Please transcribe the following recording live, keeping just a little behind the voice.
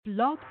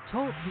Blog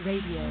Talk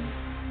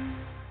Radio.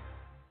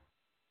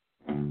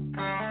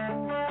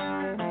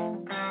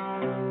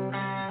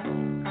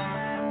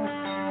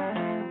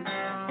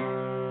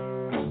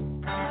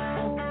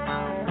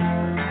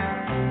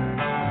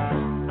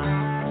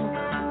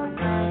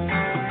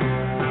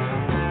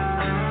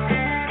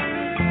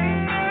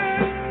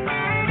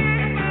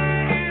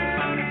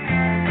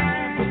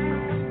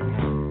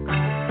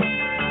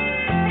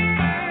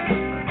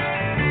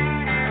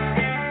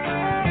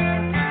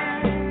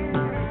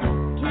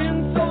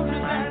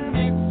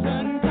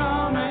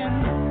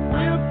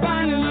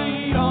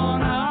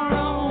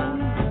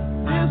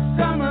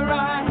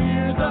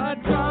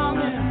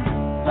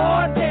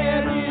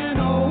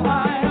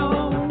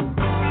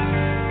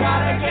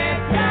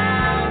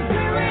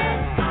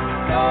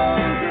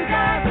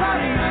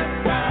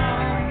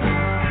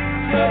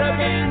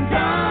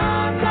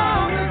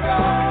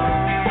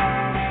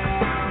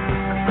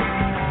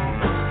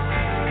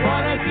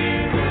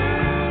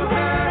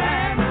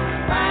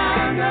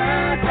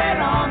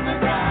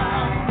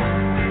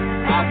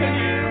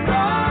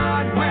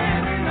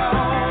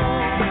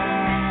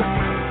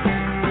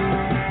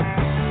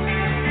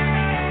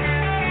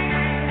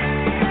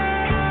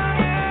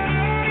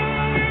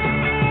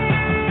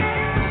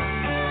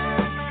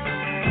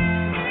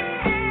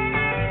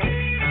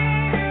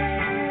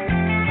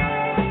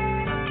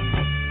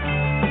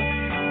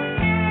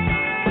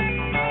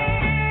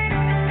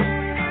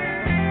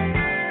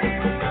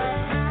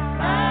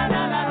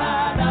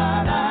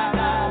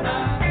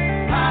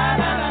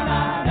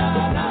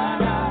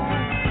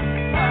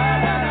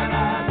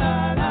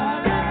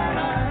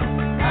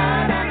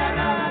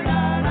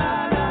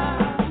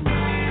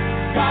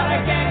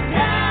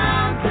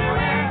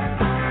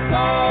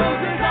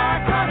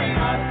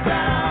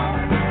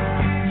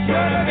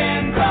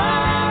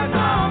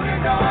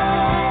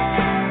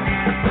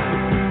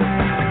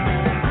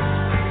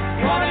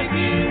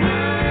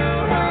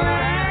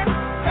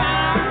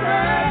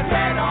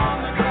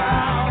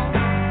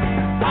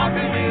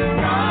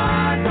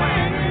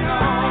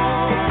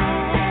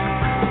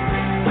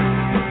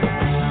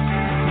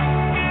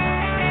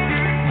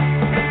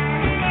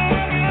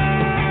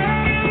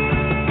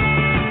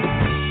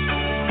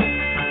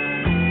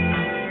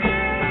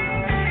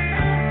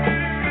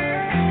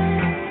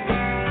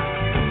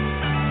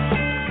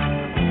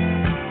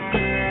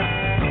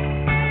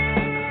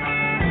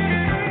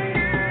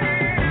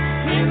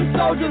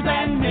 Soldiers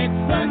and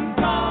Nixon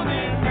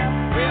coming,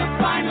 we're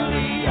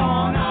finally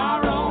on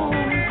our own.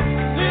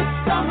 This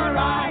summer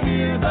I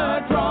hear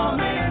the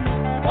drumming,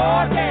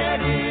 for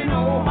dead in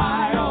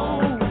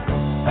Ohio,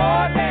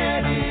 for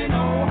dead in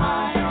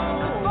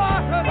Ohio,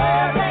 for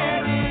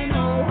dead in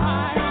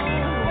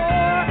Ohio,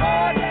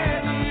 for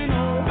dead in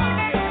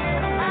Ohio,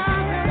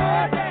 for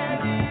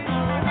dead in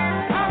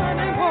Ohio, how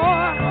many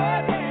more? For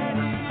dead in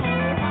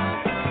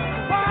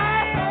Ohio,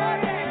 why for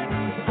dead in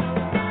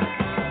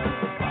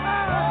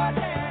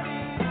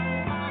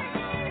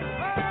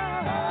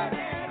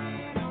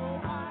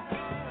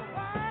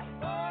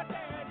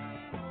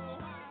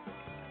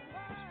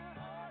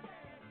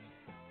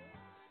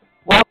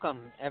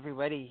Welcome,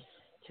 everybody,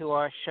 to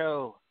our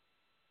show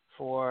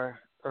for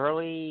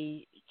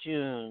early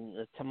June,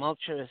 the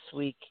tumultuous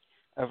week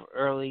of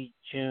early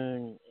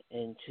June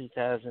in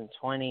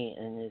 2020.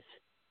 And is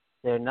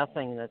there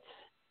nothing that's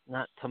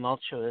not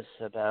tumultuous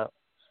about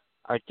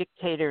our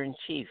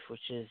Dictator-in-Chief,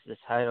 which is the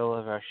title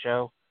of our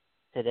show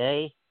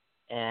today?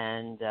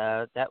 And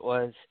that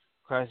was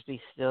Crosby,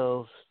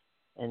 Stills,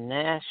 and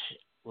Nash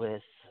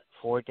with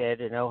Four Dead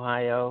in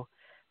Ohio.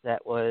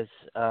 That was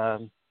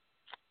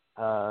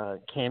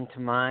came to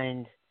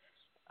mind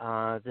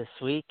this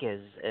week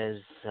as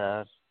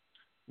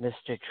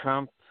Mr.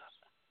 Trump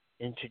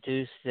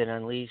introduced and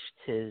unleashed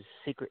his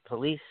secret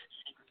police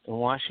in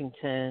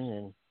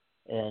Washington,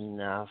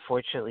 and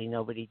fortunately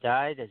nobody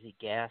died as he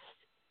gassed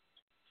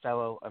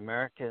fellow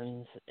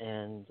Americans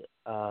and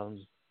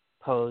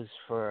posed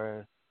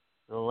for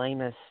the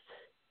lamest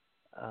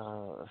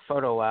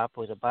photo op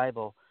with a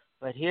Bible.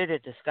 But here to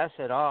discuss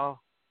it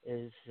all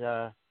is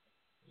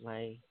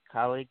my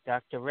colleague,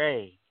 Dr.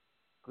 Ray.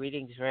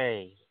 Greetings,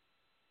 Ray.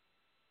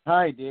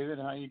 Hi, David.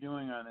 How you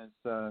doing on this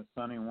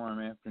sunny, warm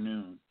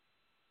afternoon?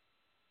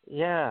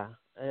 Yeah,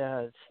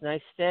 it's a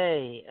nice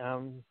day. I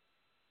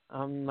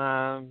don't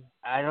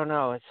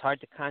know. It's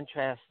hard to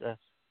contrast a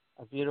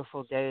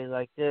beautiful day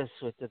like this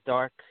with the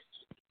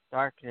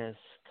darkness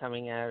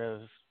coming out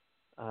of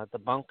the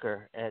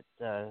bunker at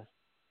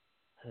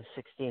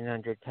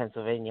 1600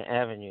 Pennsylvania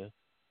Avenue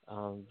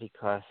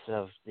because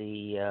of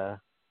the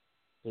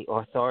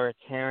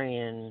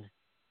authoritarian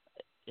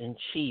in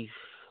chief,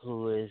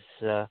 who is,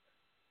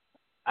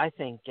 I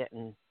think,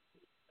 getting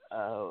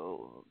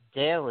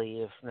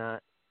daily, if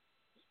not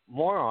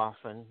more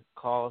often,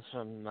 calls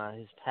from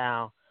his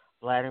pal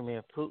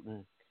Vladimir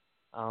Putin.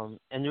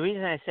 And the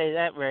reason I say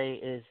that, Ray,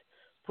 is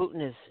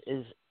Putin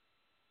is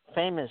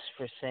famous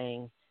for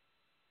saying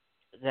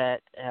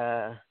that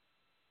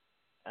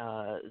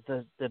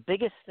the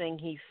biggest thing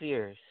he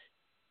fears,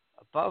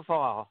 above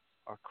all,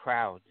 are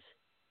crowds,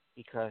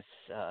 because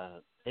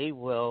they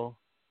will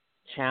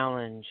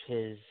challenge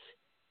his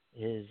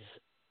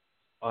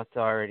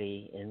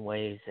authority in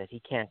ways that he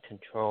can't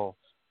control.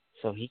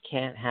 So he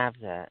can't have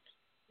that.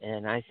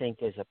 And I think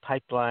there's a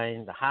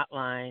pipeline, the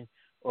hotline,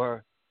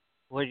 or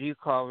what do you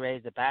call, Ray,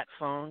 the bat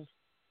phone?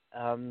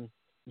 We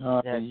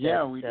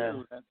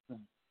do. That's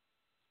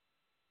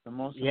the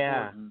most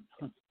important.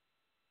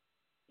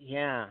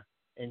 Yeah,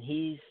 and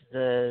he's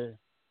the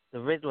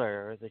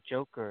Riddler or the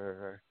Joker,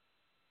 or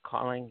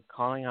calling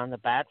on the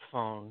bat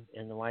phone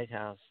in the White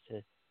House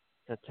to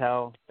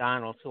tell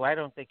Donald, who I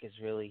don't think is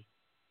really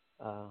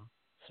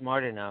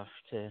smart enough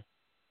to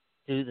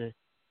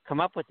come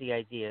up with the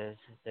ideas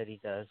that he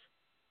does.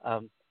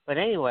 But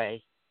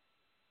anyway,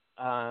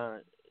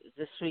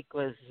 this week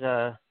was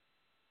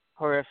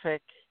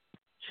horrific,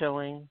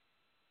 chilling,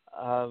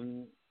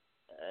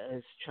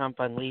 as Trump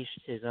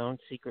unleashed his own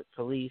secret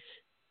police.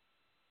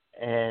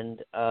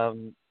 And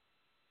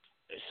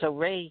so,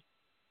 Ray,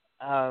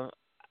 I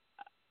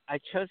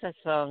chose that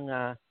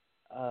song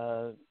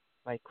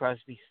by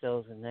Crosby,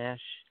 Stills, and Nash.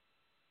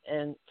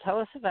 And tell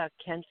us about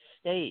Kent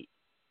State.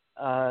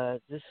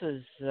 This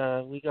was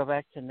we go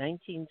back to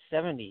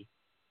 1970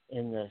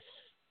 in this.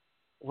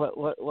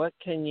 What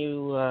can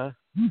you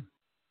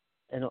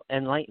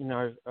enlighten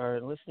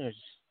our listeners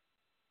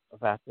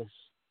about this?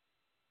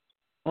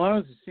 Well, I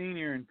was a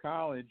senior in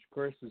college. Of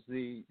course, was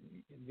the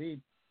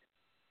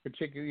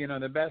particular,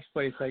 the best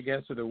place, I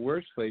guess, or the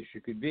worst place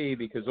you could be,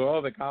 because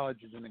all the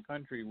colleges in the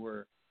country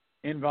were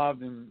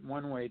involved in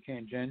one way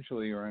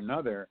tangentially or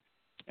another.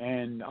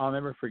 And I'll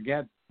never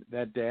forget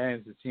that day. I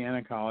was at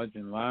Siena College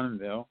in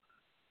Loudonville,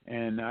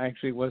 and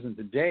actually it wasn't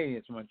the day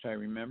as much I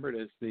remembered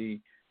as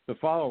the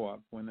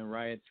follow-up when the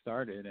riots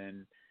started.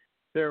 And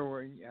there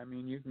were,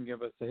 you can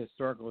give us the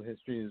historical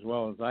history as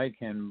well as I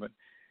can, but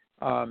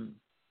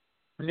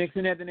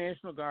Nixon had the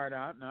National Guard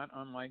out, not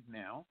unlike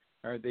now.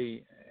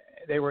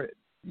 They were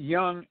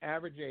young,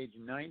 average age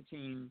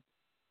 19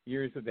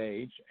 years of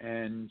age,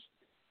 and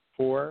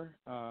four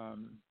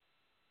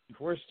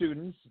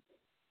students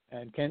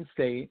at Kent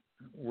State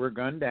were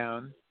gunned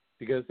down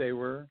because they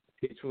were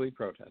peacefully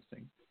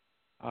protesting.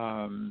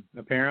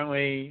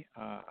 Apparently,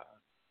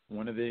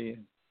 one of the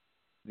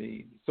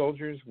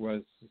soldiers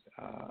was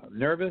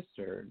nervous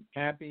or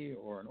happy,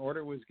 or an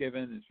order was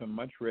given, and so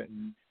much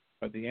written,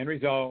 but the end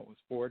result was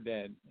 4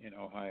 dead in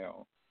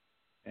Ohio.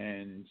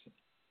 And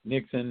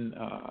Nixon,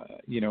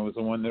 was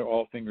the one that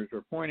all fingers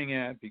were pointing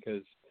at,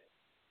 because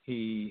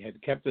he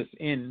had kept us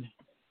in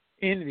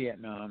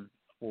Vietnam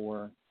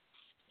for,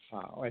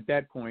 at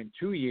that point,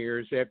 2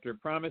 years after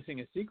promising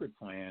a secret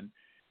plan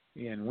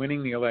and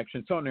winning the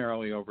election so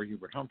narrowly over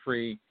Hubert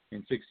Humphrey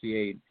in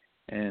 '68.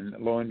 And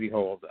lo and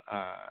behold,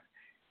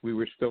 we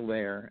were still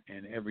there,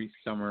 and every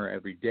summer,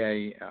 every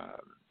day,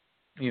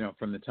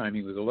 from the time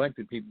he was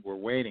elected, people were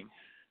waiting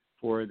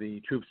for the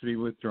troops to be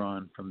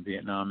withdrawn from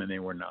Vietnam, and they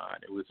were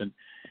not.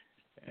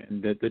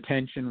 And the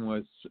tension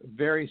was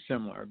very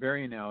similar,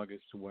 very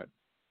analogous to what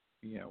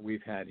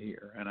we've had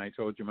here. And I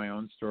told you my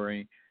own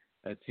story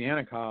at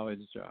Siena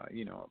College,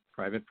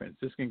 private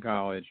Franciscan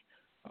college.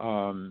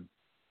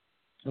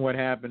 What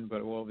happened?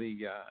 But all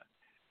the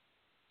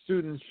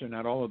students, or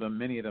not all of them,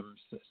 many of them,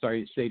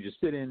 staged a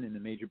sit-in in the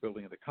major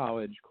building of the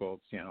college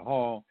called Siena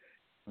Hall.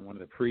 And one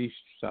of the priests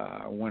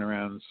went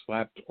around and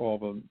slapped all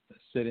the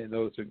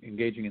those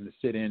engaging in the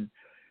sit-in.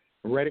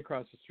 Right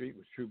across the street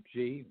was Troop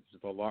G, which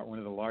is one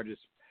of the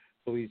largest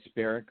police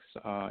barracks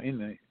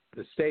in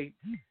the state,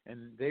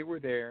 and they were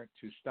there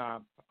to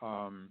stop.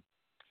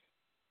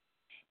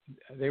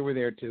 They were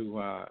there to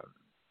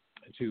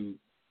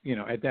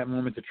at that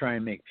moment to try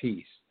and make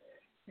peace,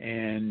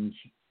 and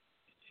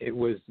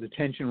the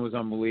tension was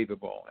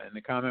unbelievable. And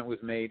the comment was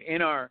made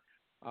in our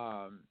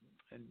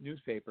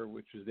newspaper,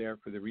 which was there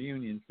for the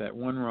reunions, that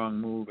one wrong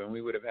move and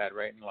we would have had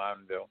right in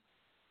Loudonville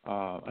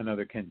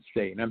another Kent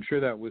State. And I'm sure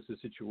that was the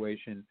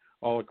situation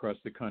all across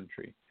the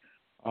country.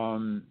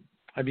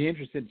 I'd be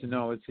interested to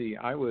know. Let's see,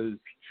 I was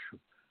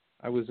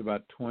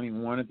about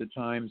 21 at the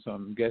time, so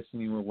I'm guessing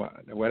you were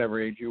whatever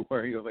age you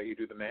were. You'll let you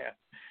do the math.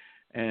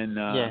 And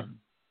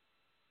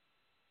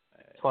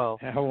 12.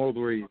 How old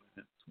were you?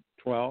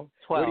 12.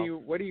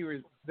 12. What do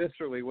you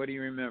viscerally? What do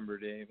you remember,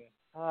 David?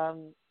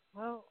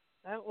 Well,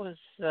 that was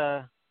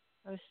I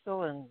was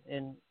still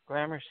in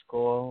grammar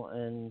school,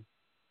 and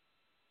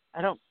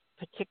I don't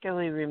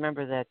particularly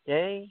remember that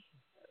day,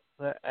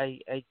 but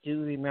I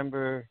do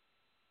remember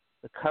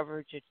the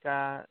coverage it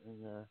got,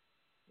 and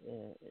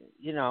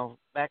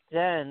back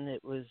then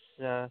it was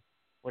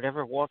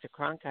whatever Walter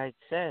Cronkite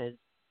said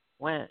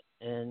went,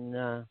 and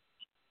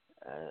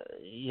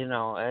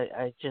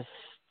I just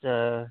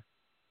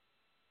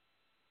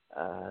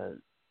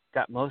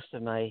got most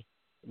of my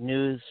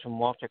news from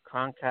Walter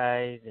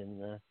Cronkite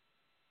and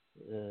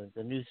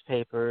the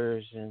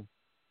newspapers, and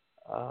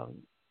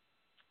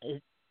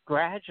it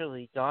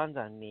gradually dawned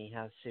on me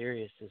how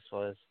serious this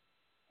was.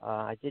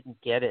 I didn't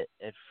get it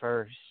at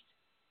first.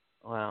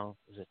 Well,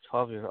 as a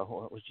 12-year-old,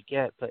 what would you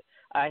get? But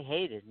I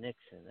hated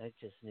Nixon. I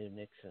just knew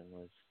Nixon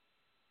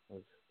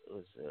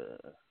was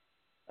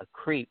a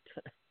creep,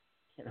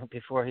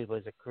 before he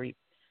was a creep.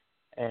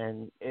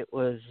 and it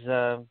was,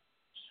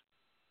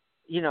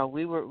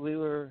 we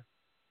were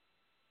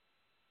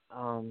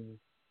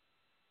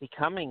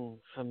becoming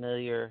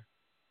familiar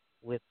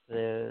with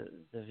the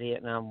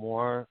Vietnam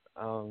War.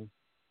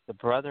 The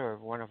brother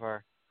of one of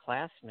our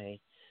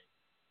classmates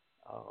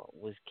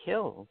was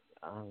killed.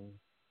 I'll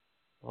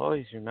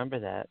always remember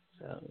that.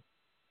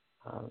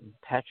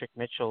 Patrick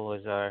Mitchell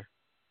was our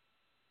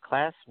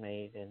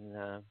classmate,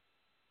 and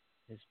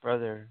his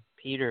brother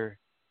Peter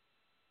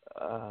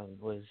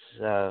was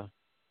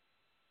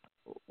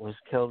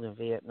killed in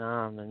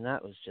Vietnam, and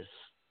that was just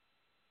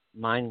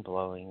mind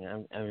blowing.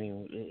 I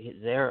mean,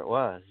 there it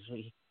was.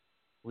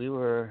 We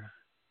were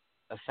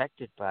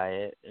affected by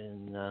it,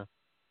 and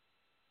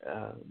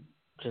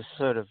just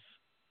sort of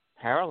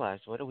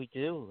paralyzed. What do we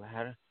do?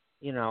 How do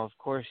of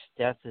course,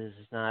 death is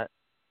not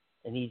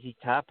an easy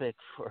topic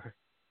for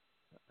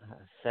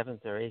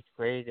 7th or 8th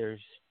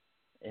graders,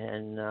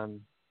 and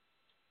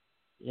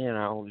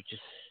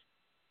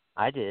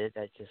I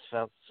just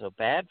felt so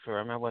bad for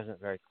him. I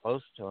wasn't very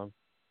close to him,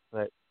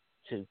 but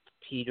to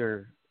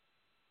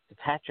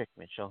Patrick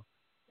Mitchell,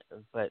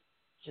 but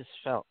just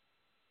felt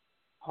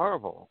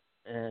horrible,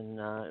 and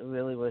it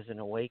really was an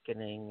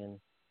awakening.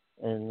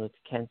 And with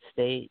Kent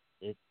State,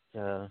 it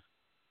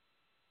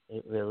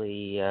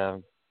really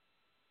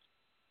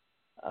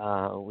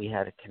we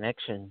had a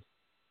connection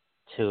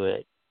to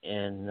it,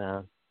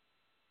 and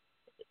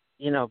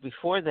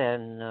before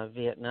then,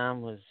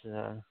 Vietnam was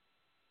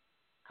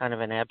kind of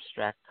an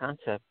abstract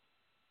concept,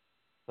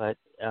 but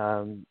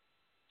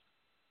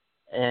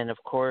and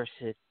of course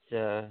it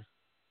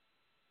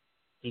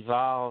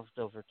devolved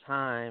over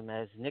time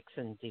as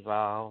Nixon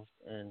devolved,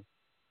 and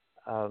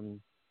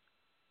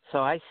so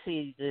I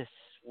see this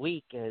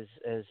week as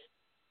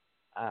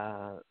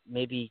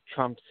maybe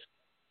Trump's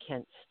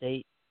Kent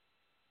State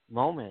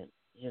moment,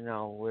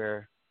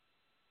 where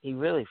he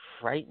really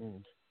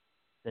frightened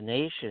the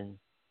nation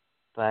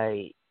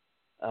by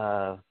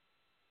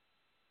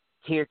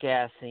tear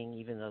gassing,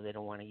 even though they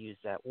don't want to use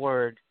that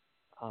word,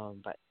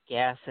 but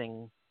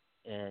gassing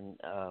and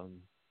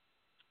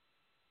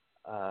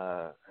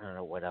I don't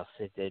know what else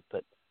they did,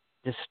 but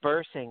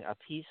dispersing a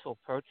peaceful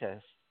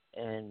protest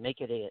and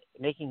making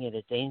it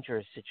a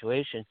dangerous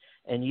situation,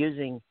 and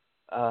using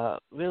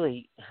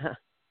really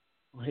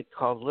what he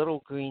called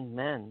little green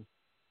men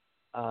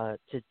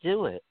to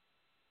do it.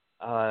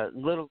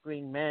 Little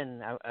green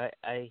men.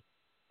 I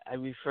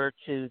refer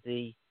to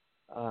the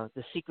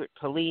secret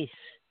police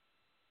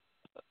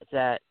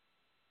that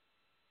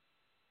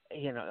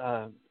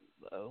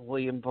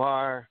William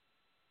Barr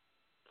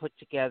put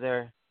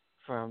together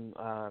from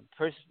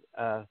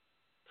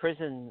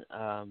prison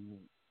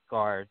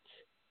guards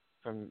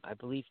from, I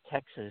believe,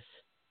 Texas,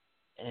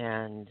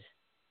 and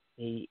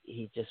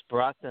he just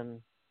brought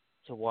them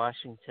to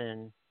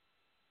Washington,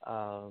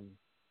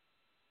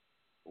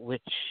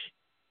 which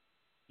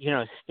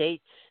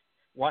states,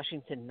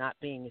 Washington not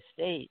being a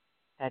state,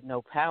 had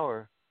no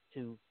power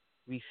to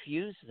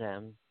refuse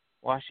them.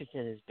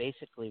 Washington is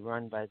basically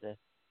run by the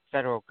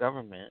federal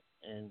government,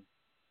 and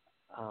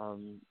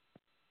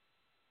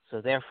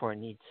so therefore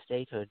needs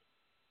statehood.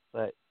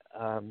 But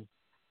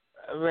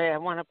Ray, I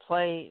want to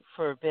play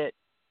for a bit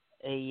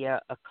a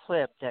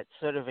clip that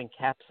sort of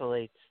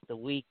encapsulates the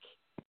week,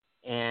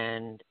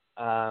 and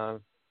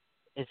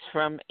it's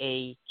from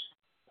a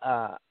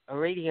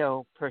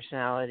radio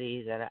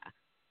personality that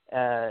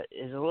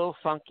is a little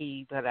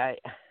funky, but I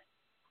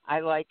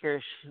like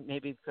her,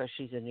 maybe because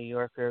she's a New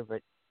Yorker,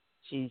 but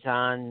she's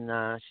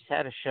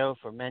had a show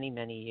for many,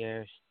 many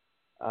years.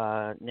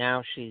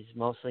 Now she's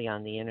mostly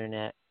on the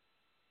internet,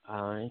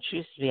 and she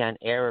used to be on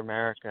Air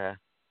America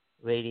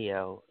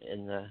radio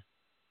in the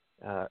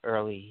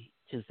early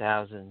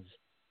 2000s,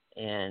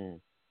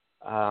 and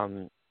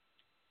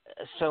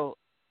so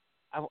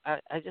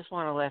I just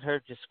want to let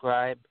her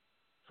describe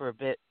for a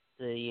bit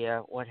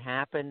the what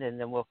happened, and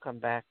then we'll come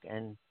back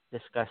and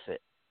discuss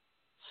it.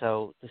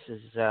 So this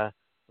is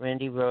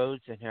Randy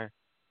Rhodes, and her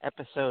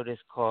episode is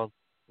called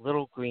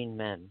Little Green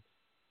Men.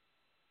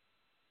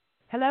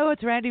 Hello,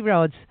 it's Randy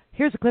Rhodes.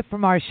 Here's a clip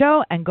from our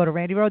show, and go to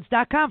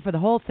randyrhodes.com for the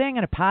whole thing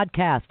and a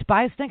podcast.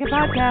 Buy a stinking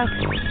podcast.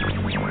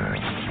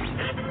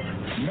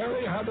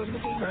 Mary had a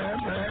little man.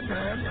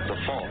 The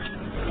fault.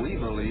 We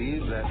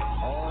believe that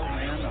all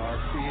men are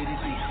created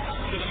equal.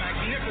 To the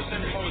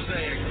magnificent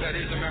mosaic that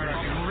is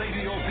America. From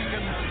radio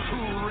beacon to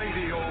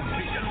radio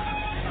beacon.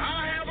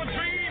 I have a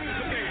dream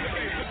today.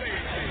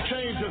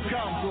 Change has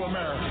come to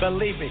America.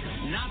 Believe me.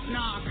 Knock,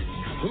 knock.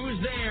 Who's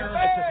there?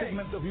 It's a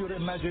figment of your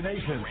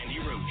imagination. Randy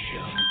Rhodes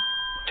Show.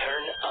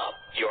 Turn up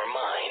your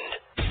mind.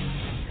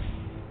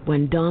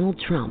 When Donald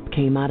Trump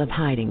came out of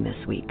hiding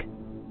this week,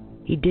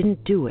 he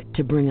didn't do it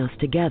to bring us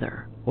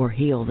together or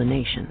heal the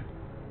nation.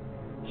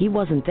 He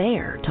wasn't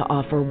there to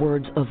offer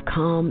words of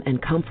calm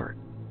and comfort.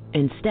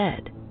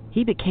 Instead,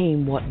 he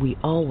became what we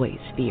always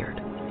feared,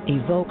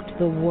 evoked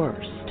the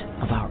worst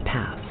of our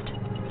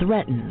past,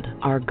 threatened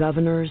our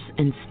governors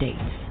and states.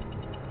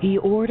 He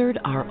ordered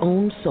our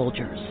own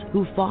soldiers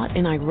who fought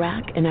in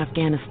Iraq and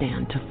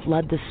Afghanistan to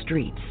flood the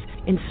streets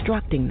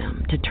instructing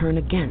them to turn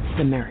against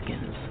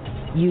Americans,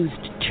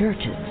 used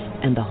churches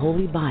and the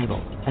Holy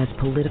Bible as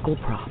political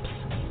props.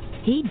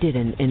 He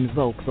didn't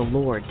invoke the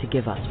Lord to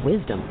give us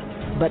wisdom,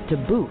 but to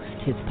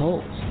boost his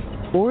polls.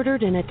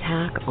 Ordered an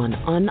attack on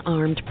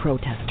unarmed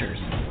protesters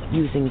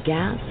using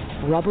gas,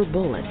 rubber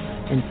bullets,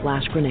 and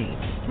flash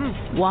grenades.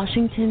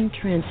 Washington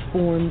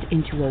transformed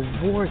into a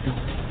war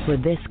zone for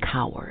this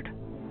coward.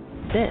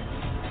 This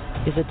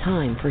is a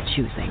time for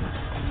choosing.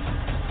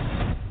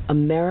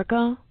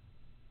 America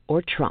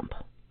or Trump?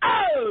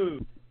 Oh!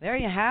 There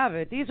you have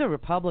it. These are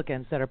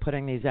Republicans that are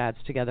putting these ads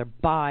together,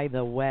 by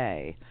the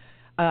way.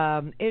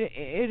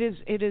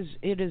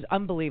 It is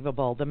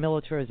unbelievable, the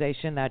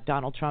militarization that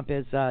Donald Trump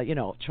is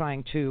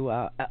trying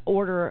to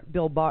order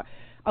Bill Barr.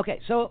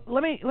 Okay, so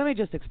let me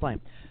just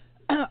explain.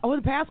 Over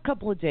the past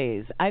couple of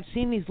days, I've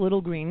seen these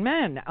little green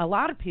men. A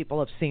lot of people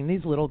have seen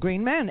these little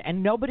green men,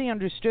 and nobody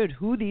understood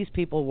who these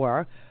people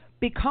were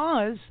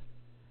because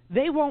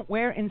they won't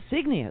wear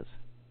insignias.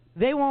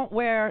 They won't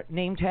wear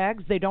name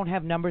tags. They don't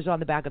have numbers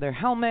on the back of their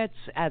helmets,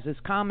 as is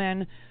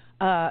common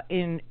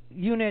in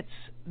units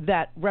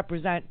that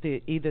represent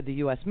either the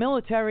U.S.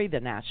 military, the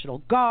National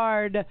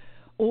Guard,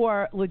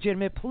 or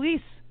legitimate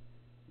police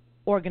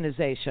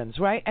organizations,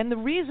 right? And the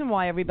reason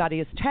why everybody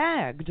is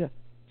tagged,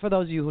 for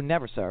those of you who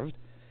never served,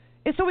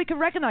 is so we can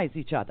recognize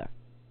each other.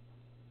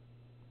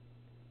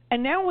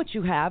 And now what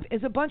you have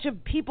is a bunch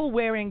of people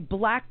wearing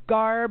black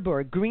garb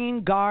or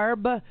green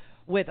garb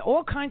with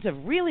all kinds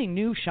of really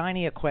new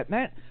shiny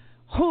equipment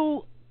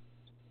who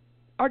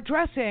are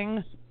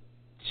dressing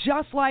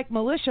just like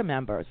militia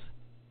members.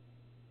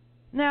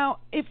 Now,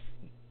 if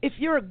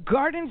you're a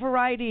garden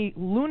variety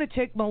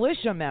lunatic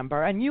militia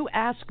member and you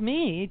ask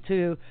me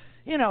to,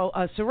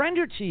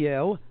 surrender to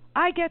you,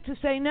 I get to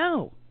say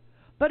no.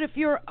 But if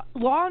you're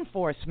law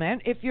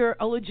enforcement, if you're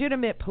a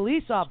legitimate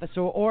police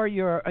officer or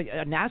you're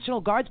a National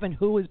Guardsman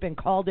who has been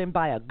called in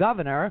by a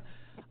governor,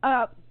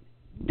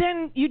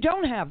 then you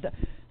don't have the...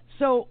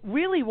 So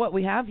really what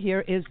we have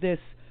here is this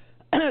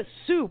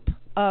soup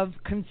of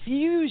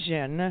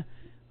confusion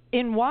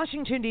in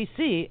Washington,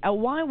 D.C.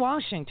 Why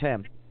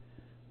Washington?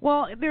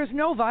 Well, there's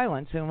no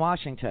violence in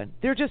Washington.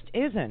 There just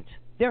isn't.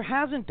 There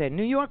hasn't been.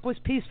 New York was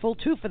peaceful,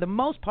 too, for the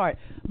most part.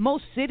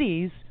 Most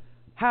cities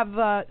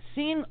have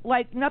seen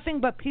like nothing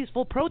but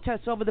peaceful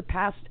protests over the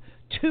past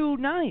 2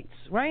 nights,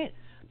 right?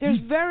 There's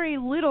very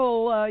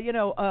little,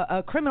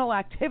 criminal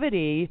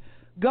activity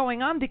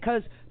going on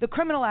because the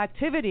criminal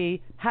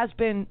activity has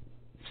been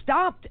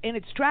stopped in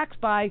its tracks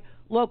by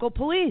local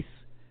police.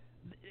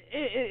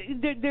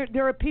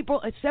 There are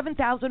people,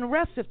 7,000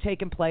 arrests have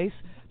taken place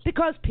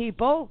because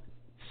people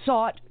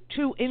sought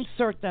to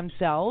insert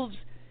themselves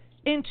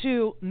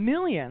into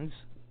millions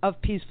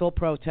of peaceful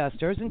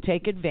protesters and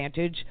take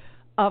advantage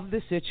of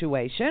the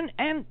situation,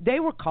 and they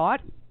were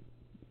caught,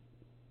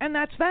 and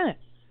that's that.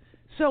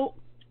 So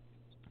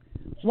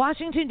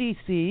Washington,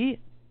 D.C.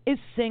 is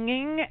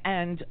singing,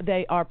 and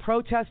they are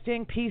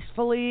protesting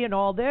peacefully and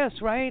all this,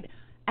 right?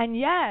 And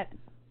yet,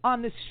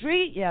 on the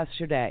street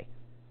yesterday,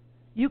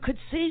 you could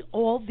see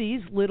all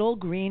these little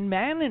green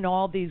men and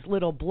all these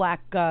little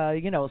black,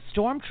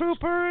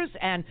 stormtroopers,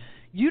 and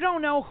you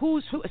don't know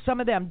who's who. Some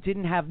of them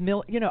didn't have,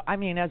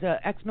 as an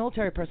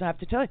ex-military person, I have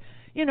to tell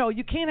you,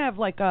 you can't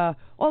have,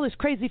 all this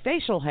crazy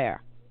facial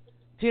hair.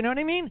 Do you know what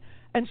I mean?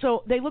 And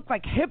so they look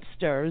like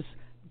hipsters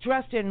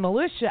dressed in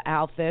militia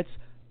outfits.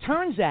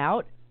 Turns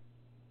out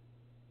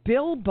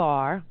Bill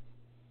Barr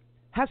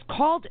has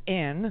called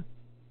in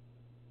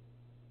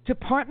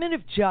Department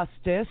of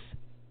Justice,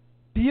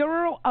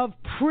 Bureau of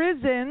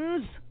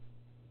Prisons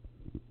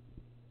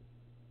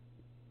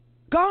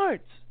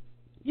guards.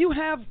 You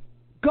have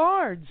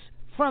guards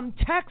from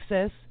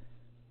Texas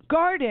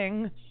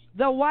guarding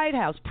the White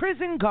House.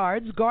 Prison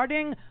guards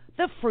guarding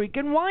the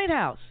freaking White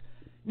House.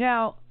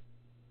 Now,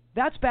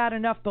 that's bad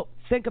enough, but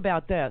think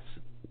about this.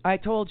 I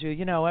told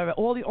you,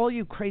 all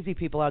you crazy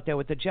people out there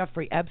with the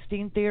Jeffrey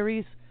Epstein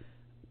theories.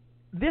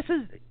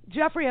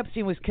 Jeffrey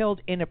Epstein was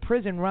killed in a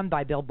prison run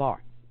by Bill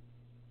Barr.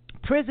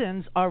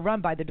 Prisons are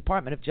run by the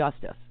Department of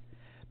Justice.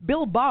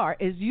 Bill Barr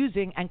is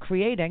using and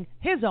creating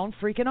his own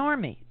freaking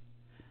army.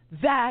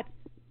 That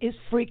is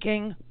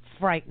freaking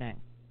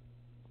frightening.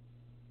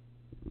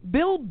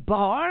 Bill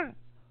Barr,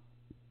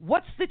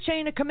 what's the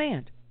chain of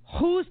command?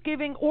 Who's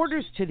giving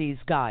orders to these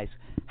guys?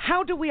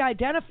 How do we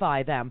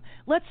identify them?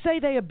 Let's say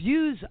they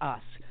abuse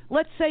us.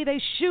 Let's say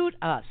they shoot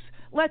us.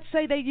 Let's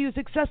say they use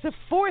excessive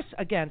force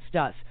against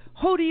us.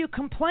 Who do you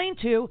complain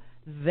to?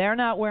 They're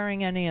not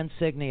wearing any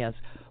insignias.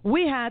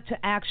 We had to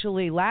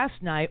actually,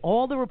 last night,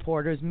 all the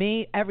reporters,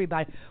 me,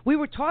 everybody, we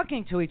were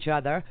talking to each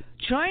other,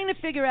 trying to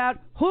figure out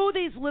who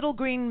these little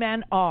green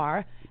men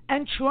are,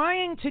 and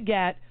trying to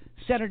get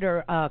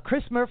Senator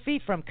Chris Murphy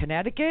from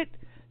Connecticut,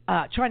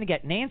 trying to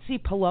get Nancy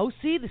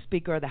Pelosi, the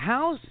Speaker of the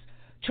House,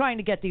 trying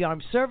to get the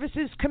Armed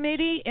Services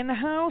Committee in the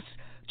House,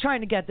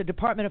 trying to get the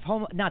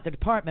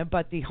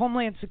the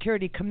Homeland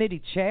Security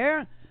Committee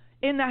chair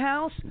in the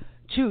House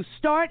to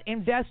start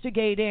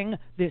investigating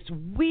this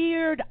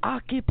weird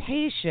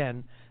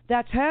occupation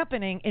that's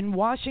happening in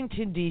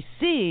Washington,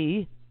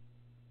 D.C.,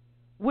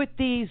 with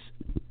these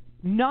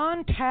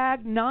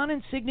non-tagged,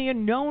 non-insignia,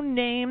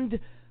 no-named,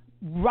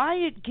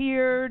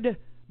 riot-geared,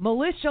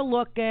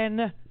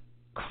 militia-looking,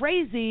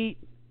 crazy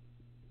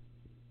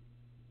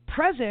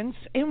presence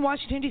in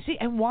Washington, D.C.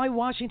 And why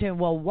Washington?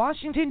 Well,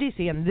 Washington,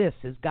 D.C., and this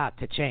has got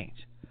to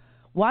change.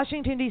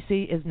 Washington,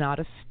 D.C. is not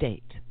a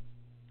state.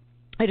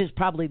 It is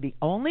probably the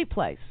only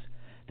place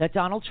that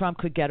Donald Trump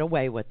could get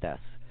away with this,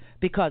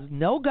 because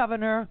no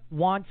governor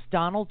wants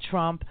Donald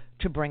Trump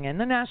to bring in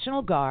the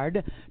National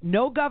Guard.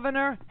 No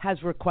governor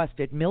has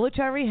requested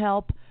military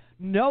help.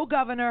 No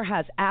governor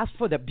has asked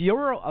for the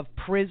Bureau of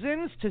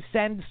Prisons to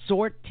send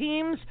SORT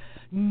teams.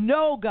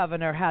 No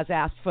governor has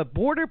asked for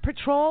Border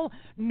Patrol.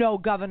 No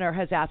governor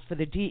has asked for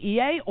the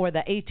DEA or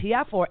the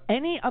ATF or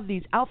any of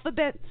these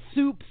alphabet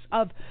soups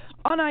of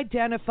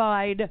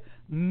unidentified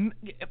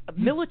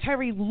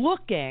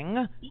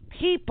military-looking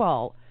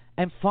people.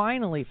 And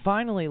finally,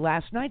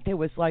 last night there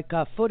was like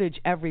footage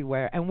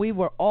everywhere, and we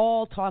were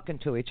all talking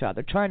to each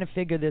other, trying to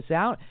figure this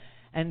out.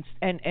 And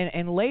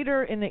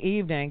later in the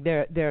evening,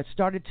 there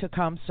started to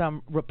come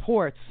some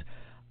reports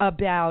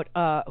about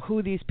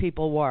who these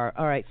people were.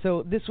 All right,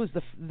 so this was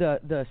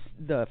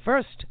the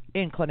first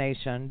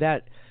inclination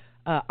that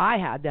I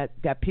had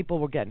that people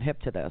were getting hip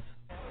to this.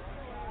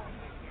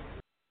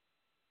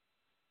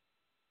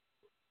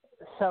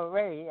 So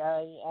Ray,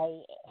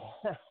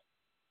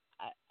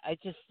 I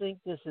just think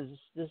this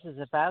is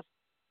about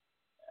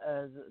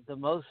the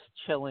most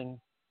chilling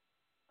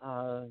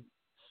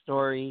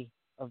story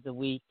of the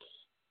week,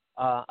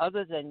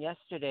 other than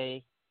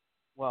yesterday.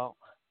 Well,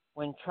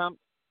 when Trump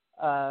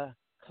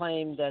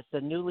claimed that the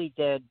newly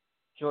dead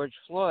George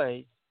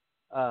Floyd,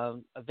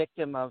 a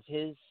victim of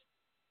his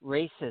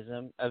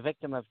racism, a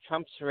victim of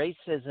Trump's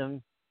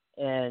racism,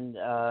 and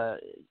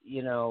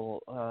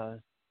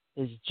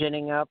is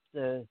ginning up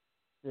the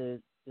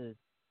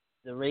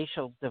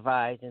racial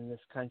divide in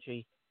this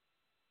country.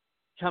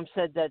 Trump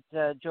said that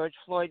George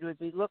Floyd would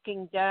be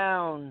looking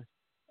down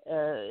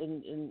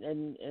in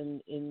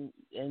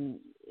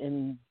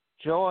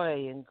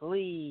joy and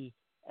glee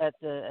at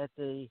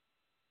the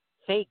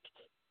faked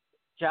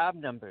job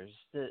numbers,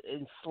 the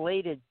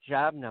inflated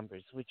job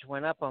numbers, which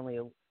went up only,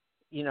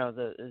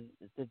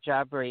 the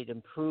job rate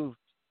improved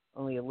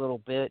only a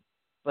little bit,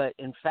 but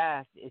in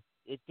fact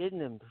it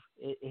didn't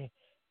improve.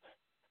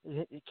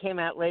 It came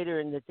out later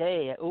in the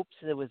day. Oops,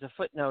 there was a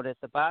footnote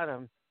at the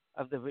bottom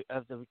of the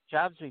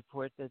jobs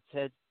report that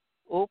said,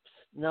 "Oops,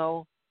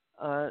 no,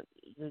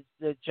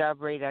 the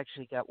job rate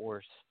actually got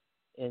worse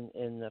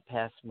in the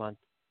past month,"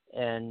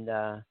 and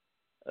I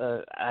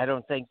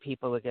don't think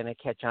people are going to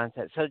catch on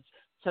to that.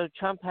 So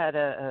Trump had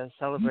a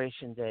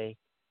celebration day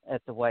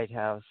at the White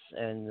House,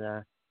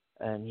 and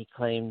he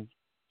claimed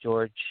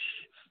George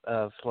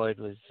Floyd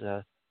was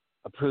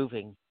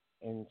approving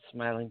and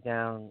smiling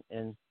down,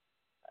 and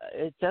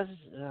it does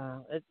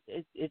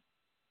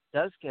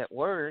get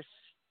worse,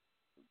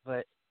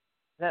 but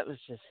that was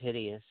just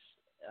hideous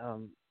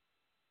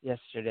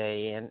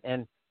yesterday,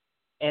 and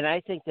I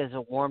think there's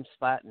a warm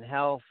spot in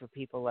hell for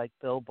people like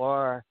Bill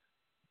Barr,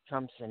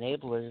 Trump's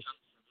enablers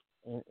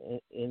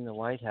in the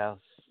White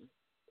House.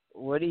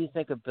 What do you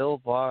think of Bill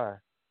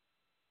Barr?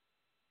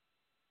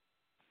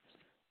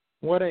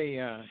 What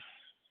a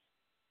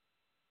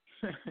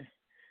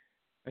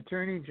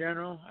Attorney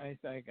General.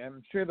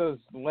 I'm sure those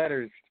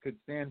letters could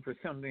stand for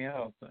something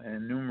else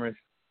and numerous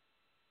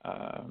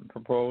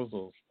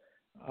proposals.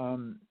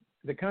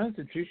 The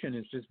Constitution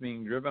is just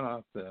being driven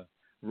off the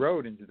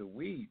road into the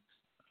weeds.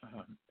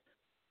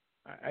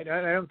 I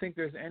don't think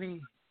there's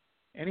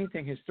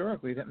anything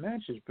historically that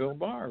matches Bill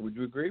Barr. Would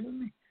you agree with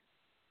me?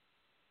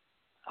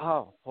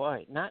 Oh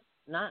boy, not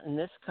in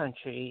this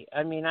country.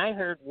 I mean, I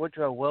heard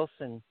Woodrow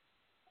Wilson.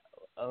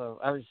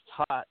 I was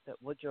taught that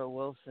Woodrow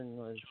Wilson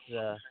was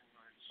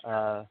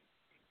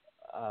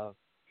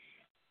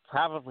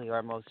probably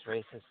our most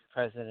racist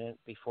president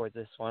before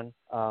this one.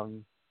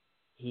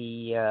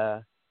 He,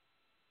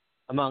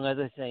 among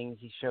other things,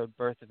 he showed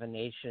Birth of a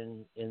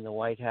Nation in the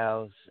White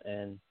House,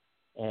 and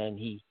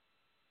he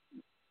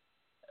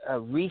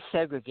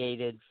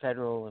resegregated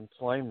federal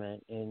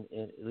employment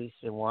at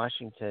least in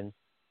Washington,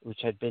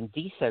 which had been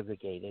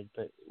desegregated,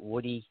 but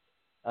Woody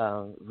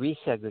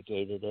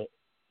resegregated it,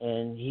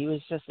 and he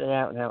was just an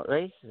out-and-out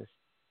racist.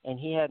 And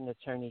he had an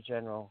attorney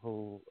general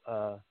who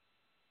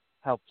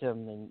helped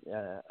him, and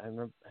I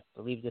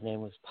believe the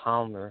name was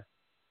Palmer,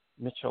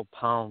 Mitchell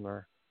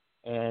Palmer.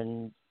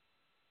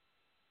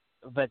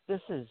 But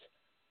this is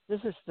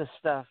the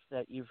stuff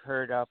that you've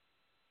heard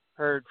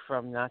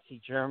from Nazi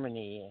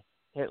Germany,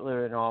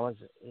 Hitler and all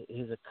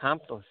his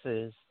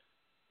accomplices,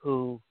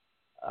 who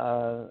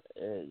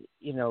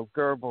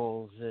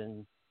Goebbels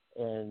and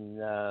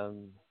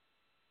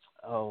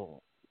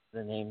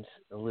the names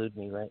elude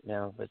me right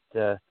now, but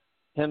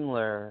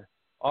Himmler,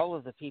 all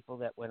of the people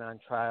that went on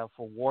trial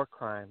for war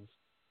crimes.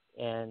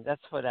 And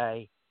that's what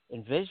I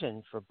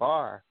envisioned for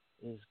Barr,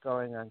 is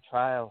going on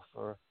trial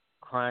for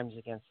crimes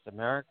against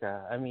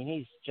America. I mean,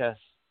 he's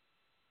just,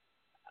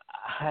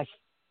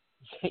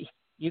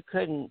 you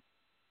couldn't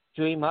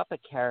dream up a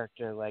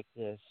character like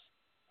this.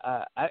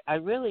 I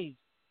really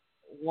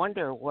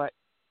wonder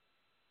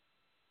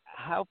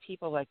how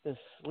people like this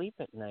sleep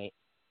at night.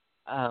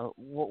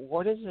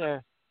 What is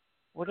their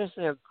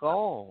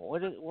goal?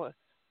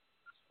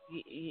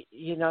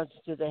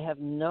 Do they have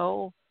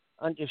no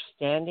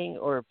understanding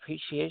or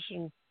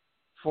appreciation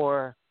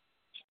for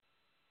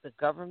the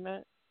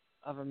government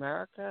of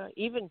America?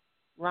 Even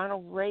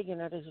Ronald Reagan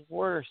at his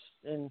worst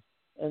and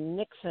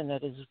Nixon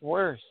at his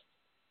worst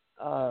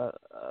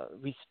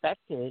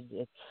respected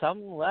at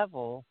some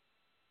level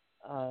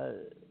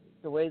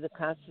the way the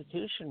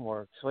Constitution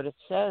works, what it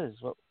says,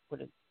 what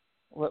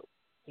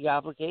the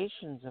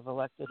obligations of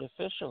elected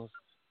officials.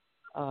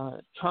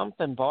 Trump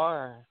and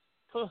Barr,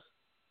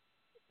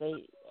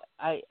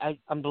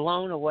 I'm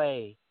blown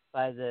away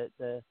by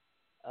the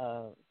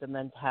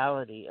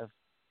mentality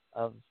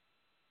of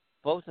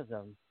both of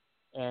them,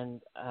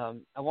 and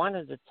I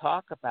wanted to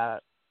talk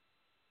about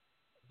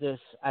this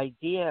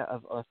idea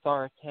of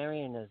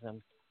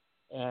authoritarianism,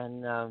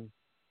 and I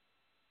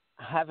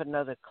have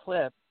another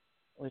clip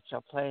which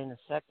I'll play in a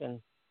second,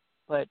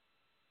 but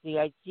the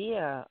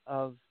idea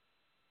of,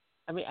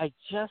 I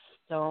just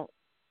don't.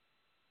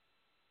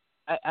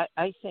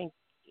 I think,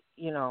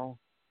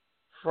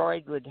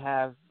 Freud would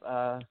have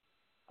a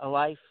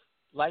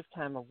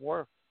lifetime of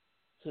work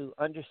to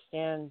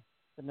understand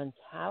the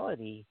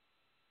mentality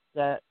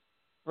that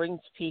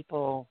brings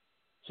people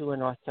to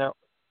an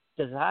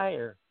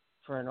desire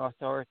for an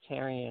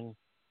authoritarian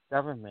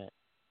government.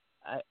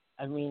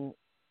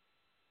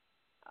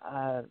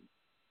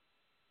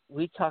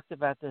 We talked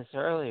about this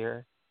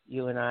earlier,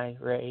 you and I,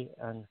 Ray,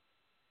 on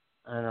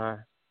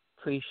our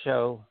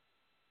pre-show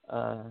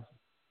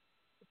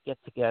get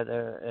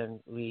together, and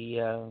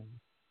we.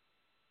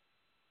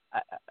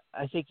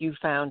 I think you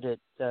found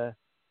it an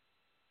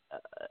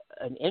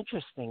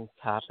interesting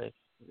topic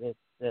that,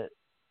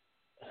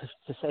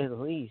 to say the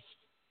least,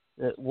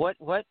 that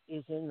what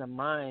is in the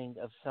mind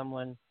of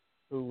someone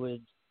who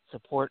would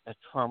support a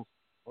Trump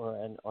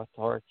or an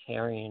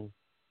authoritarian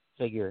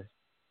figure.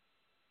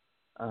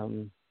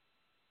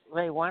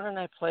 Ray, why don't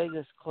I play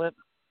this clip,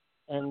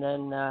 and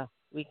then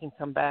we can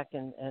come back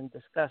and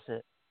discuss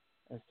it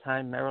as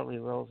time merrily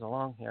rolls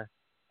along here.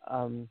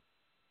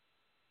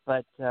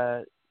 But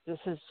this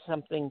is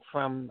something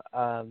from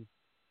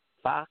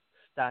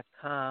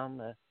Vox.com,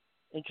 an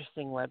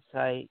interesting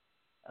website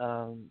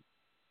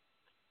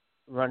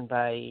run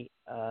by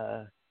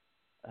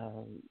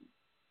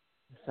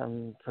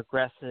some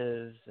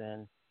progressives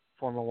and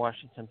former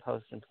Washington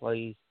Post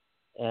employees.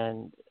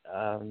 And,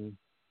 of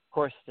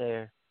course,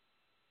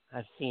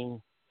 I've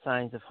seen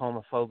signs of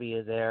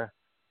homophobia there.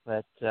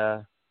 But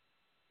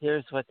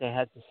here's what they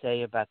had to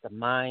say about the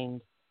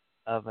mind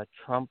of a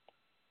Trump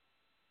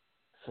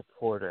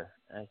supporter.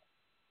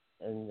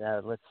 And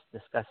let's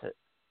discuss it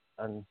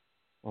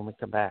when we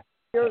come back.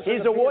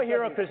 He's a war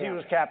hero because he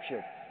was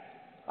captured.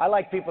 I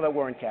like people that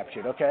weren't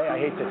captured, okay? I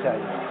hate to tell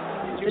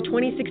you. The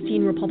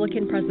 2016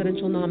 Republican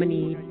presidential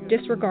nominee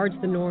disregards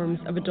the norms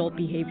of adult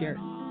behavior.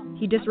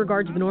 He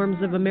disregards the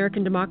norms of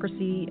American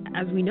democracy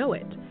as we know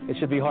it. It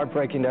should be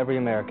heartbreaking to every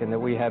American that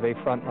we have a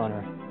front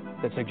runner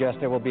that suggests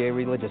there will be a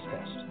religious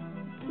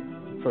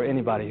test for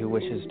anybody who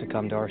wishes to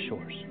come to our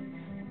shores.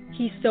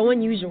 He's so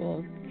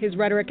unusual, his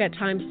rhetoric at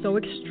times so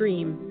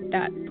extreme,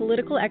 that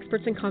political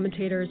experts and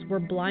commentators were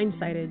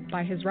blindsided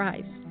by his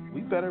rise. We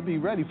better be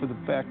ready for the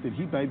fact that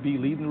he might be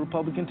leading the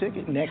Republican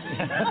ticket. Next.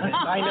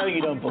 I know you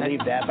don't believe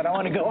that, but I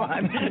want to go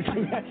on.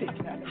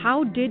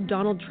 How did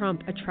Donald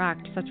Trump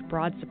attract such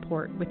broad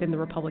support within the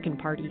Republican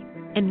Party?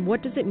 And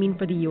what does it mean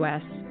for the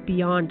U.S.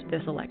 beyond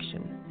this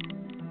election?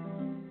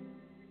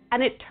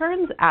 And it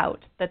turns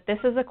out that this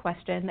is a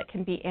question that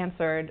can be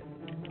answered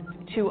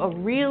to a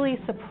really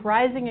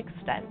surprising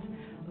extent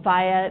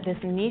via this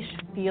niche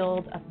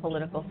field of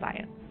political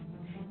science.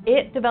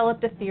 It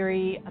developed a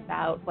theory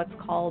about what's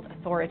called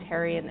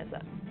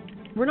authoritarianism.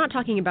 We're not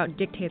talking about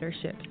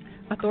dictatorships.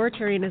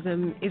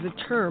 Authoritarianism is a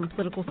term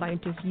political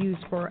scientists use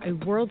for a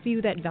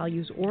worldview that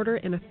values order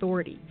and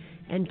authority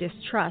and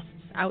distrusts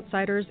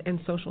outsiders and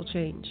social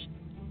change.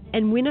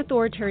 And when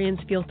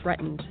authoritarians feel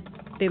threatened,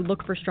 they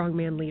look for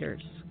strongman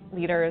leaders.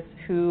 Leaders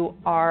who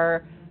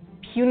are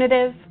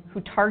punitive,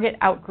 who target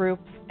outgroups,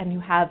 and who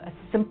have a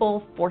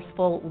simple,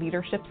 forceful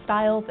leadership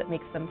style that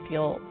makes them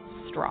feel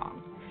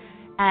strong.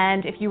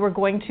 And if you were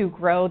going to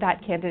grow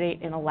that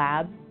candidate in a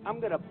lab, I'm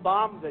going to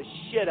bomb the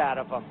shit out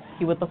of them.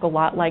 He would look a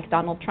lot like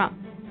Donald Trump.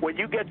 When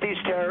you get these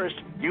terrorists,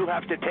 you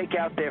have to take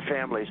out their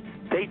families.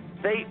 They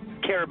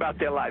care about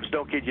their lives,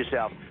 don't kid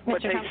yourself.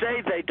 But they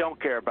say they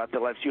don't care about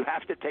their lives. You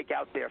have to take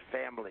out their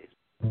families.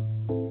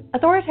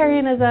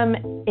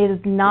 Authoritarianism is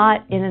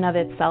not in and of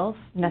itself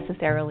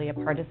necessarily a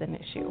partisan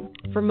issue.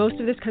 For most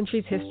of this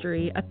country's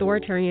history,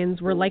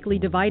 authoritarians were likely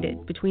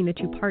divided between the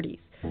two parties.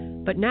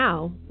 But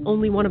now,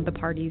 only one of the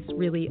parties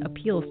really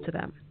appeals to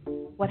them.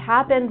 What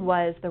happened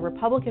was the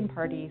Republican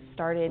Party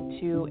started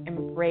to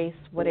embrace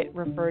what it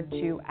referred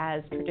to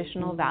as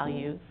traditional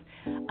values,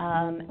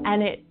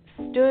 and it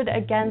stood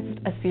against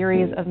a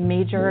series of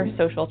major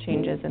social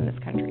changes in this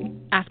country.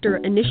 After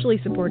initially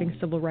supporting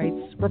civil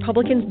rights,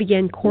 Republicans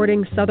began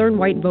courting Southern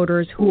white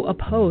voters who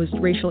opposed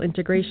racial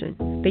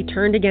integration. They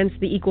turned against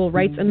the Equal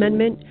Rights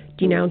Amendment,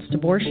 denounced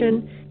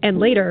abortion, and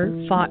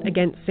later fought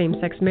against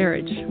same-sex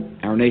marriage.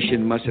 Our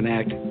nation must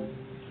enact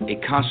a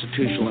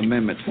constitutional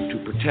amendment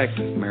to protect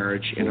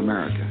marriage in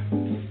America.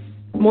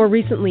 More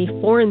recently,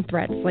 foreign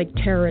threats like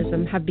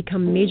terrorism have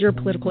become major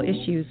political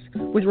issues,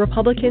 with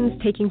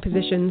Republicans taking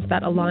positions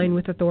that align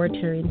with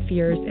authoritarian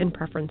fears and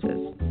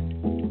preferences.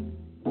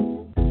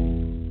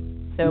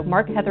 So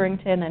Mark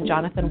Hetherington and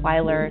Jonathan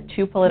Weiler,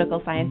 two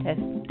political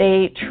scientists,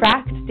 they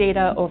tracked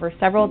data over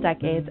several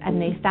decades, and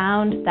they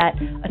found that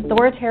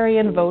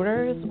authoritarian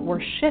voters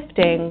were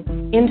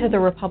shifting into the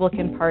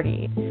Republican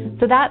Party.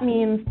 So that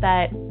means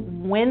that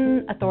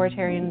when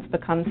authoritarians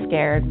become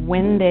scared,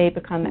 when they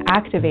become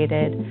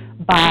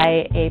activated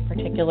by a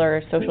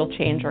particular social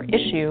change or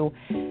issue,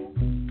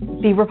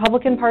 the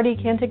Republican Party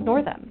can't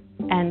ignore them,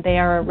 and they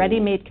are a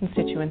ready-made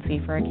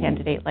constituency for a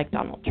candidate like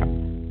Donald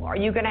Trump. Are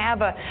you going to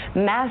have a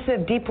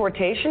massive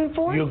deportation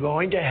force? You're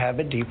going to have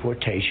a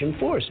deportation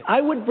force.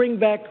 I would bring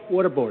back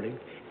waterboarding,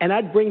 and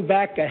I'd bring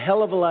back a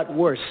hell of a lot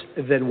worse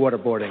than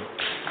waterboarding.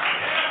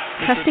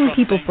 Testing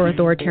people for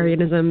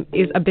authoritarianism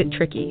is a bit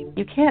tricky.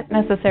 You can't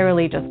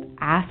necessarily just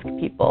ask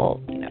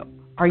people,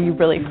 are you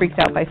really freaked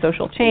out by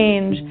social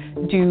change?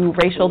 Do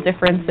racial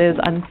differences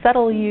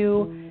unsettle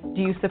you?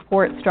 Do you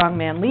support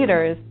strongman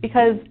leaders?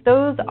 Because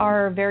those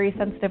are very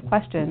sensitive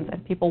questions,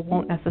 and people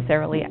won't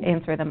necessarily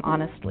answer them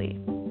honestly.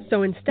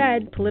 So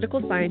instead,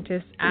 political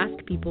scientists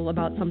ask people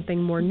about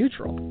something more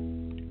neutral,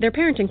 their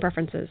parenting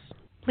preferences.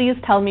 Please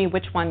tell me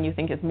which one you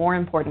think is more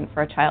important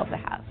for a child to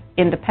have: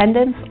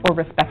 independence or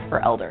respect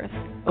for elders,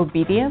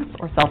 obedience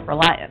or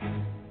self-reliance.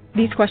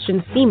 These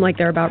questions seem like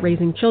they're about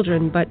raising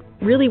children, but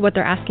really what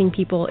they're asking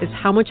people is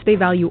how much they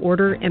value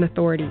order and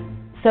authority.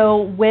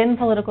 So when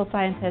political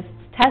scientists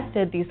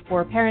tested these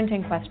 4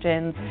 parenting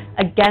questions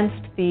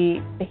against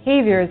the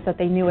behaviors that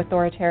they knew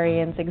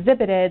authoritarians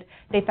exhibited,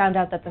 they found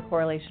out that the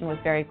correlation was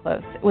very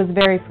close. It was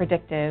very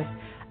predictive,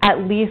 at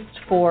least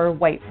for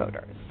white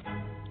voters.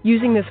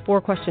 Using this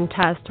 4-question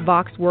test,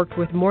 Vox worked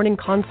with Morning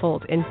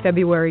Consult in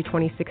February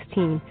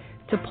 2016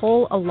 to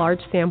poll a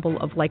large sample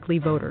of likely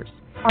voters.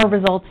 Our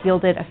results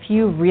yielded a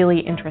few really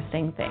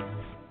interesting things.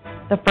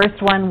 The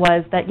first one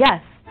was that,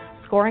 yes,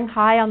 scoring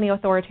high on the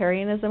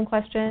authoritarianism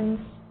questions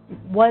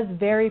was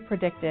very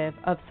predictive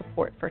of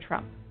support for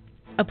Trump.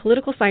 A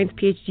political science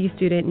PhD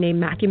student named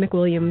Matthew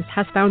McWilliams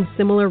has found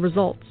similar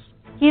results.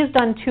 He's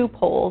done 2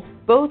 polls,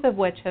 both of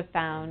which have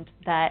found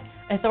that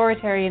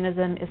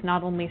authoritarianism is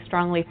not only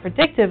strongly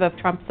predictive of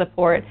Trump's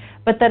support,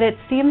 but that it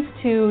seems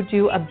to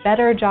do a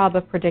better job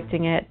of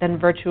predicting it than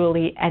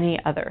virtually any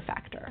other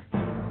factor.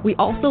 We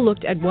also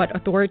looked at what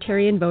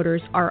authoritarian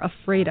voters are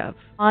afraid of.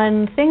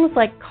 On things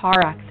like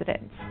car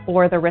accidents,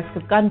 or the risk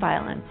of gun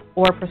violence,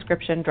 or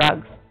prescription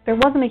drugs, there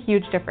wasn't a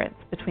huge difference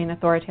between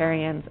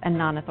authoritarians and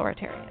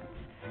non-authoritarians.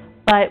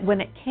 But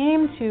when it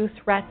came to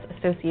threats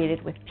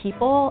associated with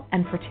people,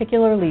 and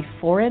particularly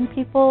foreign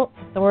people,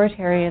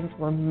 authoritarians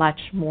were much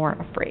more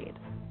afraid.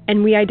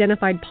 And we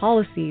identified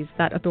policies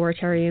that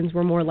authoritarians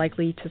were more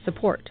likely to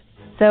support.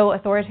 So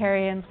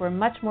authoritarians were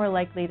much more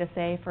likely to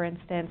say, for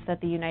instance, that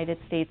the United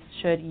States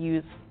should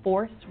use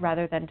force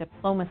rather than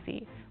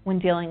diplomacy when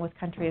dealing with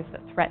countries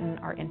that threaten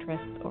our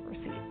interests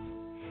overseas.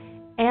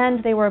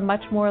 And they were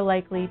much more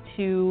likely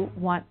to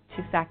want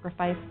to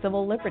sacrifice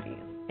civil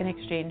liberties in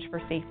exchange for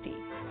safety.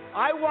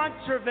 I want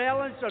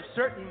surveillance of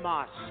certain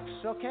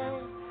mosques, okay?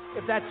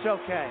 If that's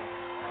okay.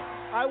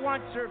 I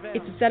want surveillance.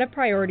 It's a set of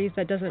priorities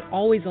that doesn't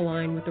always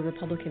align with the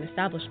Republican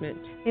establishment.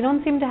 They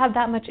don't seem to have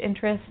that much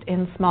interest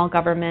in small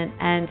government,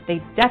 and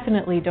they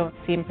definitely don't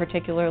seem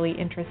particularly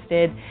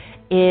interested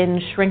in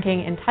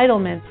shrinking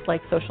entitlements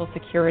like Social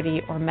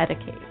Security or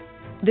Medicaid.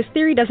 This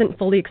theory doesn't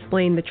fully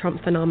explain the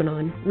Trump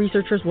phenomenon.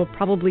 Researchers will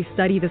probably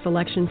study this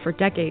election for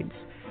decades.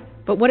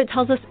 But what it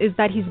tells us is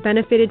that he's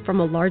benefited from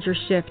a larger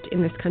shift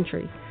in this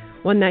country,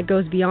 one that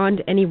goes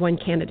beyond any one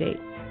candidate.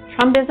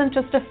 Trump isn't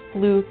just a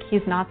fluke.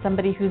 He's not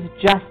somebody who's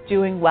just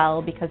doing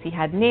well because he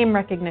had name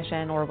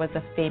recognition or was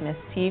a famous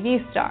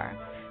TV star.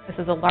 This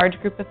is a large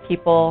group of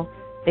people.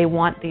 They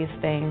want these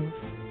things,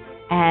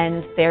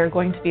 and they're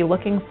going to be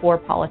looking for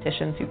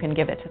politicians who can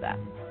give it to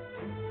them.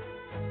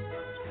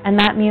 And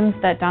that means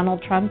that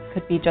Donald Trump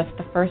could be just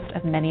the first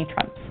of many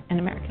Trumps in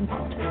American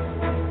politics.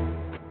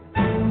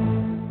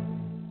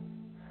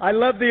 I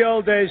love the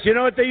old days. You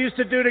know what they used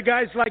to do to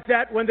guys like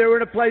that when they were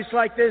in a place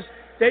like this?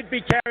 They'd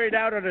be carried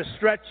out on a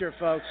stretcher,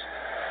 folks.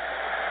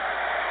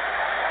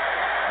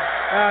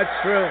 That's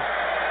true.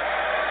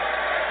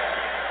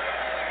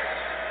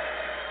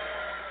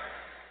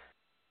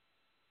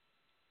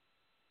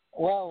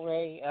 Well,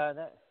 Ray,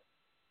 that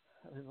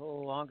was a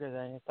little longer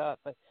than I thought,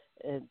 but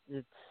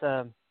it's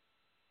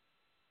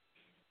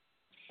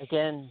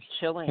again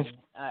chilling.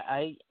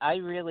 I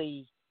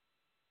really,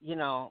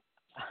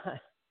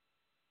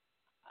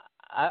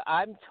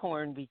 I'm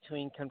torn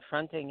between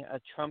confronting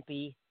a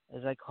Trumpy,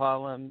 as I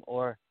call him,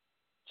 or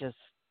just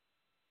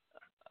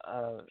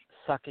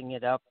sucking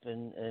it up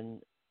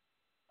and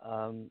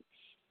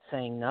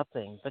saying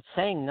nothing. But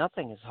saying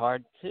nothing is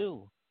hard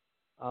too.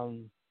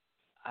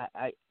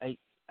 I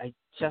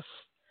just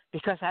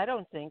because I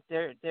don't think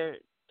they're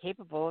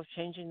capable of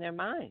changing their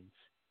minds.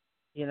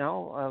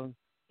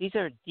 These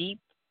are deep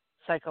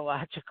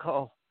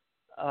psychological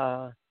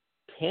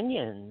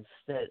opinions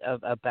that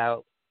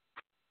about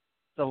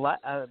the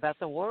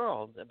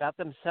world, about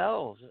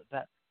themselves.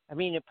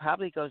 It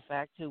probably goes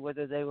back to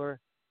whether they were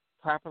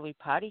properly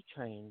potty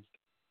trained,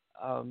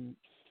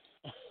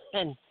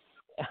 and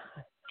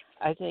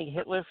I think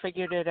Hitler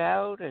figured it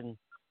out, and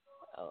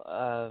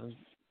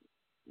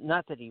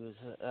not that he was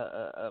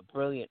a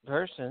brilliant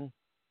person,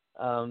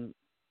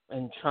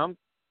 and Trump.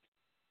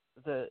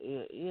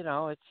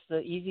 It's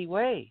the easy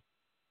way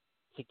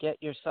to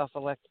get yourself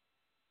elected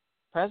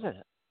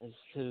president is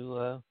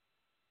to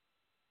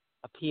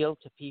appeal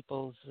to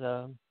people's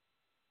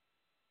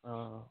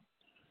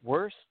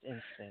worst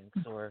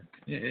instincts or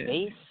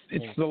base.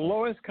 It's the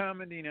lowest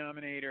common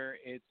denominator.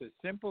 It's a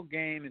simple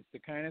game. It's the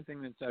kind of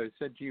thing that I've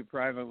said to you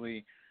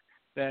privately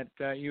that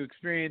you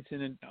experience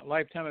in a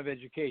lifetime of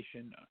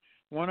education.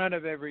 1 out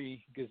of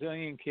every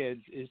gazillion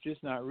kids is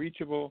just not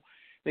reachable.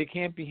 They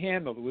can't be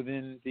handled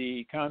within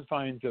the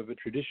confines of a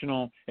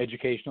traditional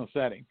educational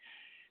setting.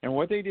 And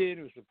what they did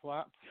was to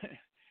plop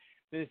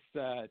this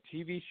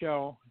TV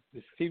show,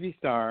 this TV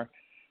star,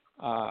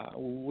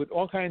 with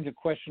all kinds of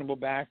questionable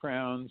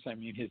backgrounds.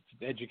 His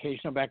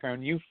educational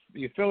background, you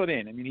fill it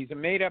in. He's a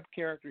made-up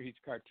character. He's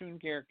a cartoon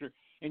character,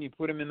 and you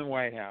put him in the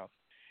White House.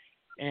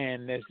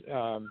 And as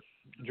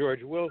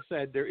George Will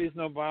said, there is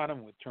no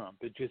bottom with Trump.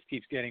 It just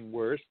keeps getting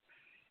worse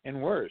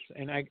and worse.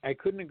 And I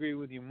couldn't agree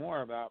with you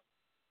more about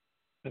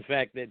the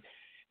fact that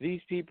these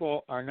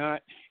people are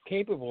not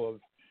capable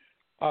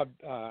of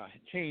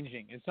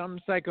changing. It's some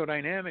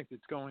psychodynamic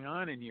that's going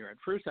on in here. At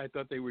first, I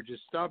thought they were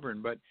just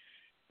stubborn, but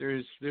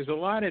there's a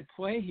lot at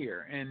play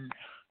here, and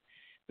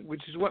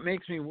which is what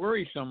makes me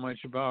worry so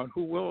much about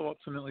who will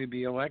ultimately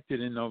be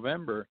elected in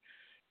November,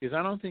 because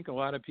I don't think a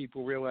lot of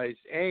people realize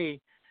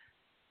A,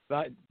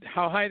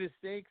 how high the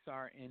stakes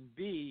are, and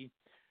B,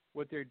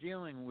 what they're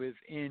dealing with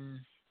in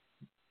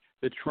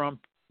the Trump.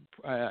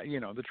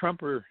 The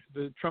Trump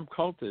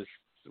cultists,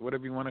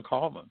 whatever you want to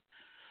call them.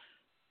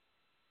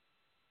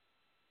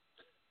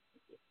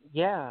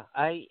 Yeah,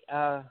 I'm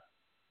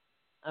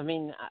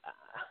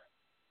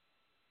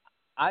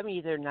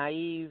either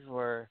naive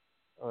or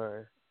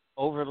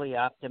overly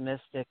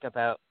optimistic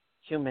about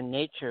human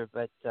nature,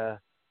 but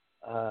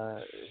I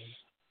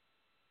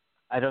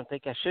don't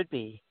think I should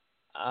be.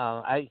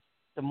 There's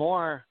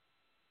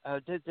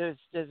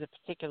a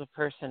particular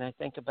person I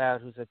think about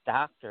who's a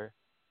doctor,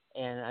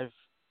 and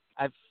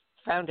I've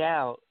found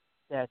out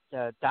that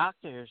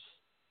doctors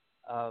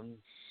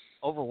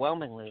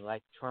overwhelmingly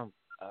like Trump.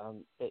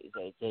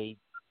 They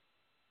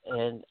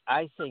and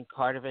I think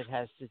part of it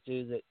has to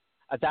do that.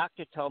 A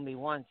doctor told me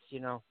once,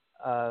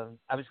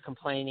 I was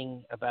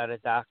complaining about a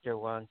doctor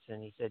once,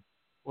 and he said,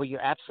 "Well,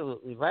 you're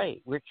absolutely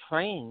right. We're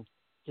trained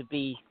to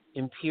be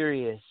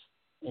imperious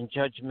and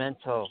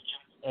judgmental,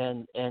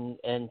 and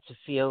to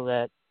feel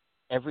that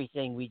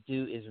everything we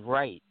do is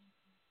right."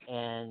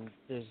 And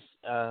there's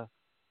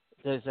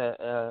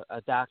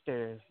a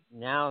doctor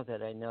now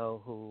that I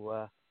know who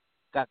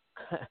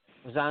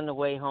was on the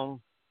way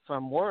home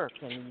from work,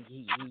 and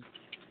he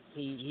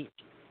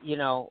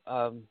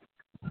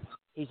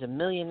he's a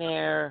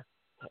millionaire.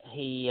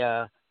 He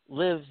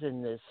lives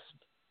in this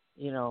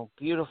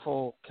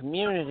beautiful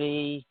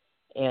community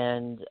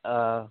and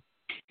has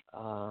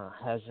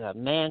a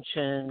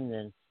mansion,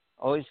 and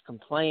always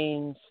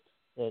complains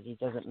that he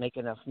doesn't make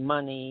enough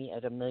money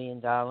at $1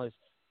 million.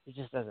 He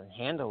just doesn't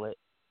handle it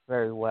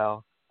very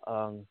well.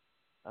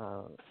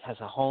 Has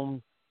a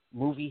home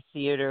movie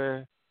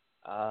theater,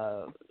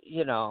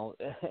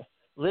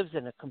 lives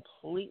in a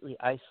completely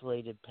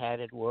isolated,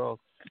 padded world.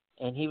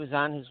 And he was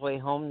on his way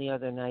home the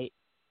other night,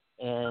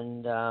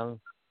 and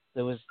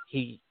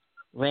he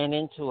ran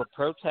into a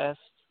protest,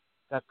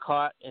 got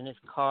caught in his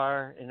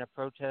car in a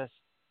protest,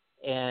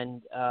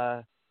 and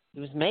he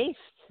was maced.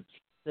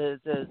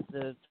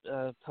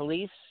 The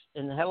police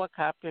in the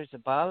helicopters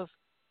above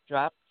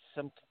dropped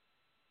some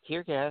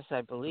tear gas,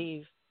 I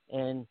believe,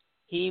 and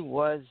he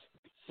was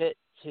fit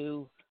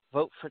to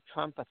vote for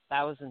Trump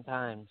 1,000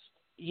 times.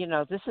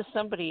 This is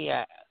somebody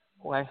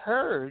who I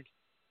heard,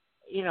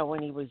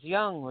 when he was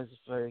young, was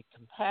very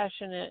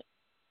compassionate.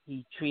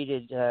 He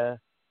treated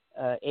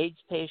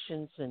AIDS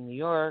patients in New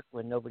York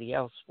when nobody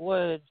else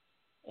would,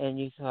 and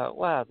you thought,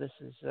 wow, this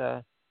is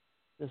the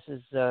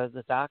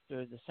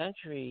doctor of the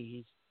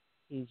century.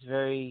 He's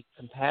very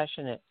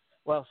compassionate.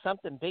 Well,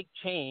 something big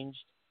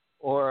changed,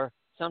 or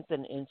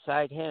something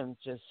inside him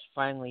just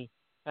finally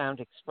found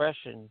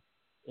expression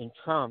in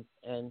Trump,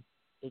 and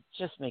it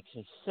just makes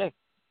me sick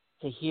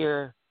to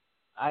hear.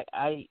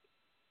 I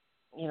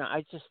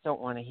just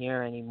don't want to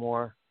hear any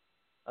more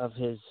of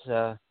his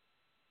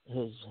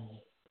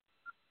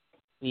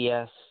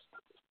BS.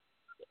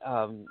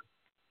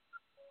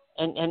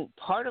 And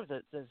part of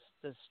the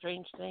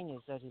strange thing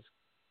is that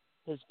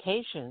his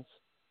patients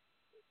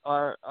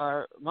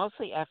are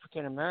mostly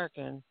African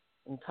American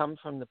and come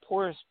from the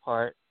poorest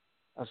part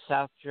of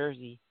South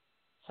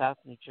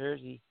New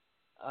Jersey,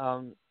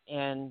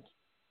 and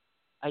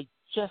I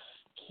just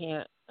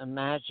can't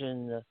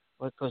imagine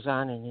what goes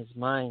on in his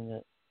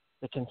mind,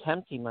 the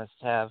contempt he must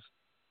have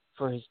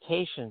for his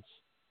patients.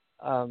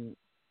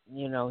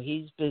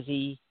 He's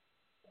busy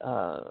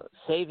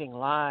saving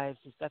lives.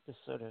 He's got this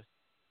sort of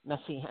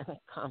messianic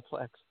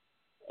complex,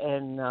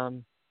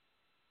 and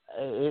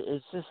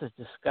it's just a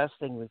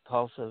disgusting,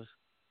 repulsive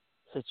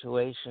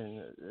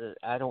situation that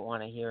I don't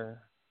want to hear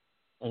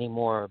any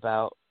more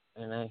about.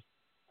 And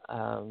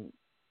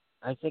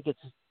I think it's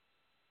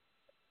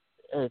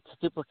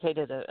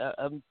duplicated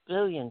a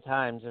billion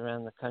times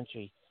around the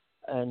country,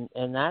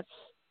 and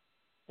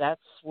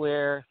that's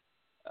where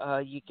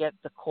you get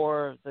the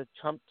core of the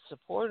Trump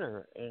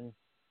supporter, and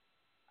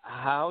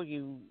how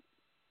you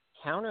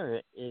counter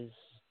it is,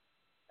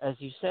 as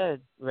you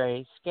said,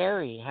 Ray,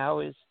 scary. How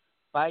is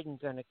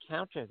Biden going to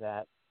counter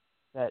that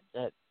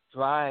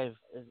drive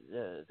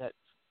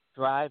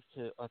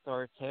to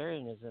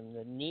authoritarianism,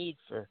 the need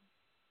for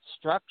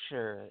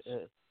structure?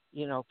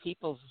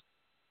 People's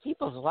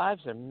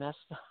lives are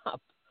messed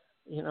up.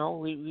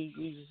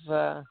 We've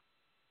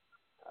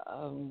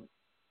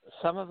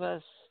some of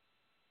us,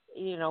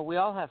 we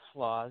all have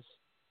flaws,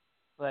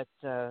 but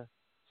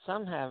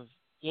some have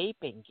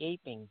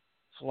gaping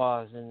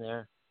flaws in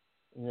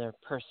their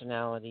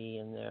personality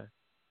and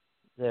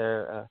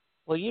their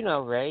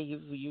well, Ray,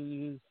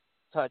 you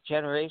taught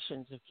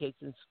generations of kids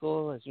in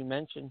school, as you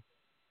mentioned,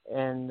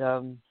 and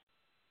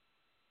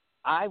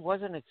I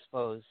wasn't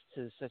exposed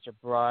to such a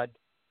broad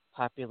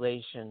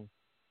population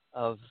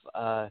of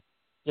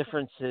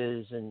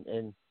differences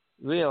and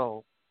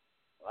real,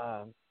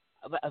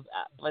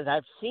 but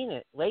I've seen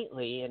it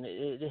lately, and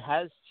it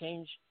has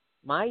changed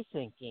my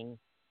thinking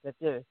that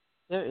there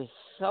is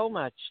so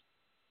much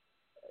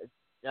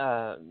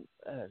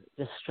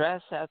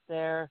distress out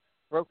there,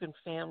 broken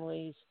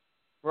families,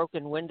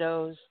 broken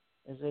windows,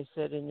 as they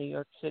said in New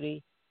York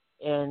City,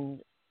 and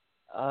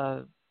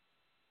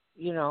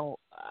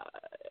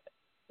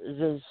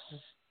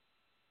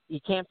you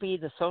can't be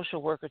the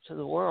social worker to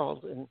the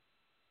world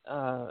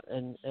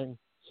and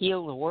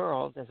heal the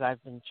world, as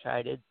I've been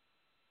chided.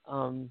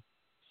 And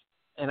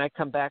I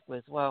come back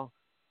with, well,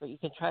 but you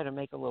can try to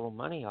make a little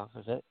money off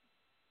of it.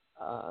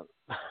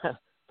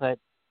 But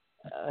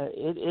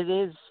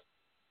it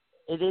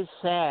is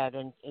sad,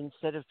 and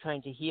instead of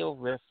trying to heal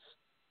rifts,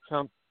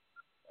 Trump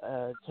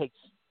takes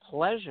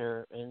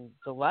pleasure and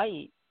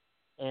delight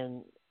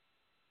and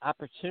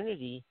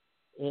opportunity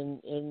in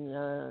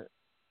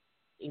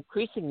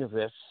increasing the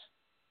rifts,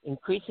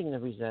 increasing the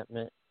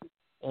resentment,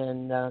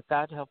 and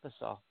God help us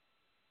all.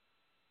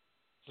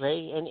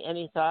 Ray,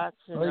 any thoughts?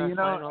 The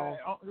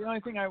only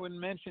thing I would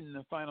mention in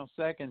the final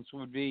seconds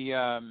would be,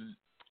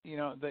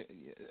 the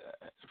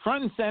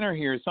front and center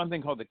here is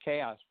something called the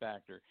chaos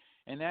factor,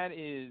 and that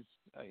is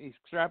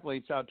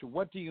extrapolates out to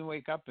what do you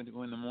wake up and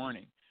do in the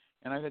morning.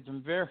 And I've had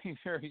some very,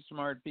 very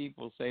smart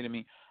people say to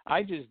me,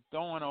 I just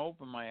don't want to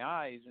open my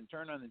eyes and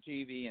turn on the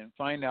TV and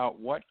find out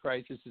what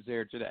crisis is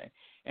there today.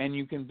 And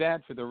you can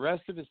bet for the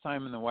rest of his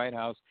time in the White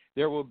House,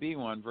 there will be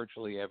one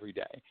virtually every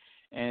day.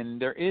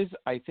 And there is,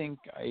 I think,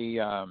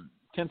 a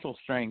tensile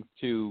strength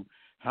to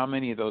how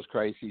many of those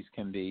crises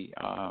can be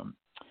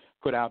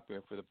put out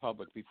there for the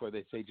public before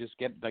they say, just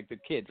get, like the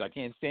kids, I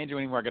can't stand you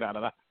anymore, get out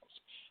of the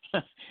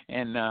house.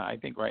 And I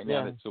think right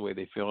now that's the way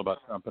they feel about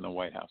Trump in the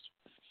White House.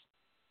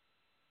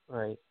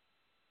 Right.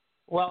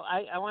 Well,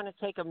 I want to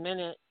take a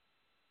minute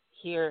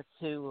here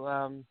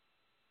to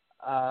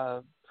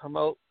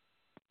promote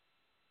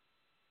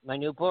my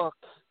new book.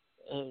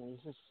 And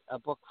this is a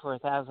book for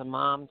 1,000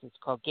 moms. It's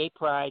called Gay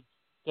Pride,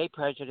 Gay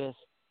Prejudice,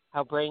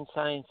 How Brain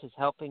Science is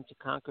Helping to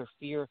Conquer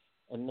Fear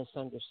and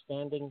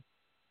Misunderstanding.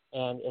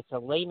 And it's a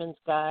layman's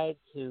guide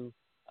to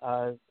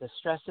the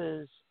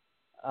stresses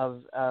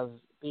of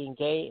being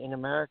gay in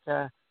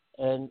America.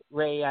 And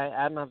Ray,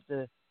 I'm of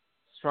the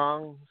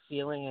strong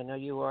feeling, I know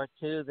you are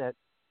too, that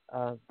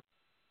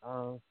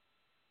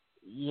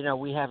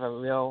we have a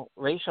real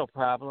racial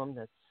problem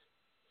that's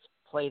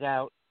played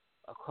out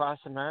across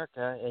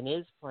America and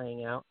is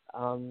playing out.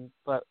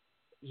 But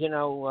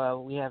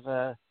we have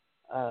a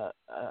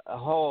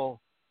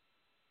whole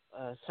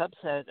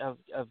subset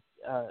of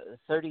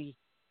 30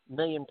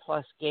 million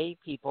plus gay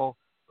people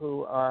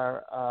who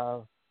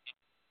are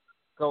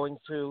going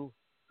through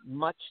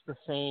much the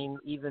same,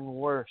 even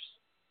worse.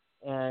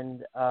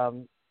 And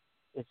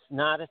it's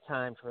not a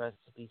time for us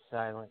to be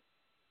silent,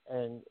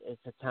 and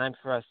it's a time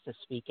for us to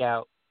speak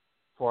out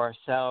for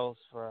ourselves,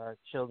 for our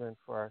children,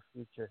 for our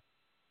future.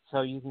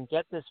 So you can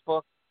get this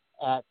book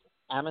at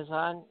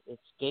Amazon.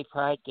 It's Gay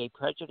Pride, Gay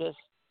Prejudice,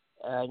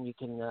 and you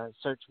can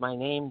search my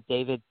name,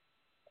 David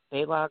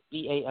Balog,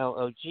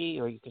 B-A-L-O-G,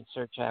 or you can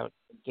search out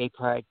Gay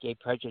Pride, Gay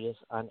Prejudice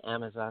on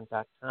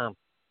Amazon.com.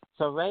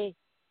 So, Ray,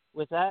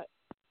 with that,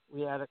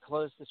 we had to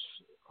close the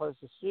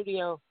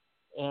studio.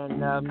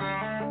 And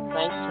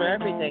thanks for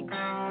everything.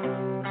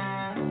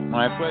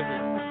 My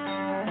pleasure.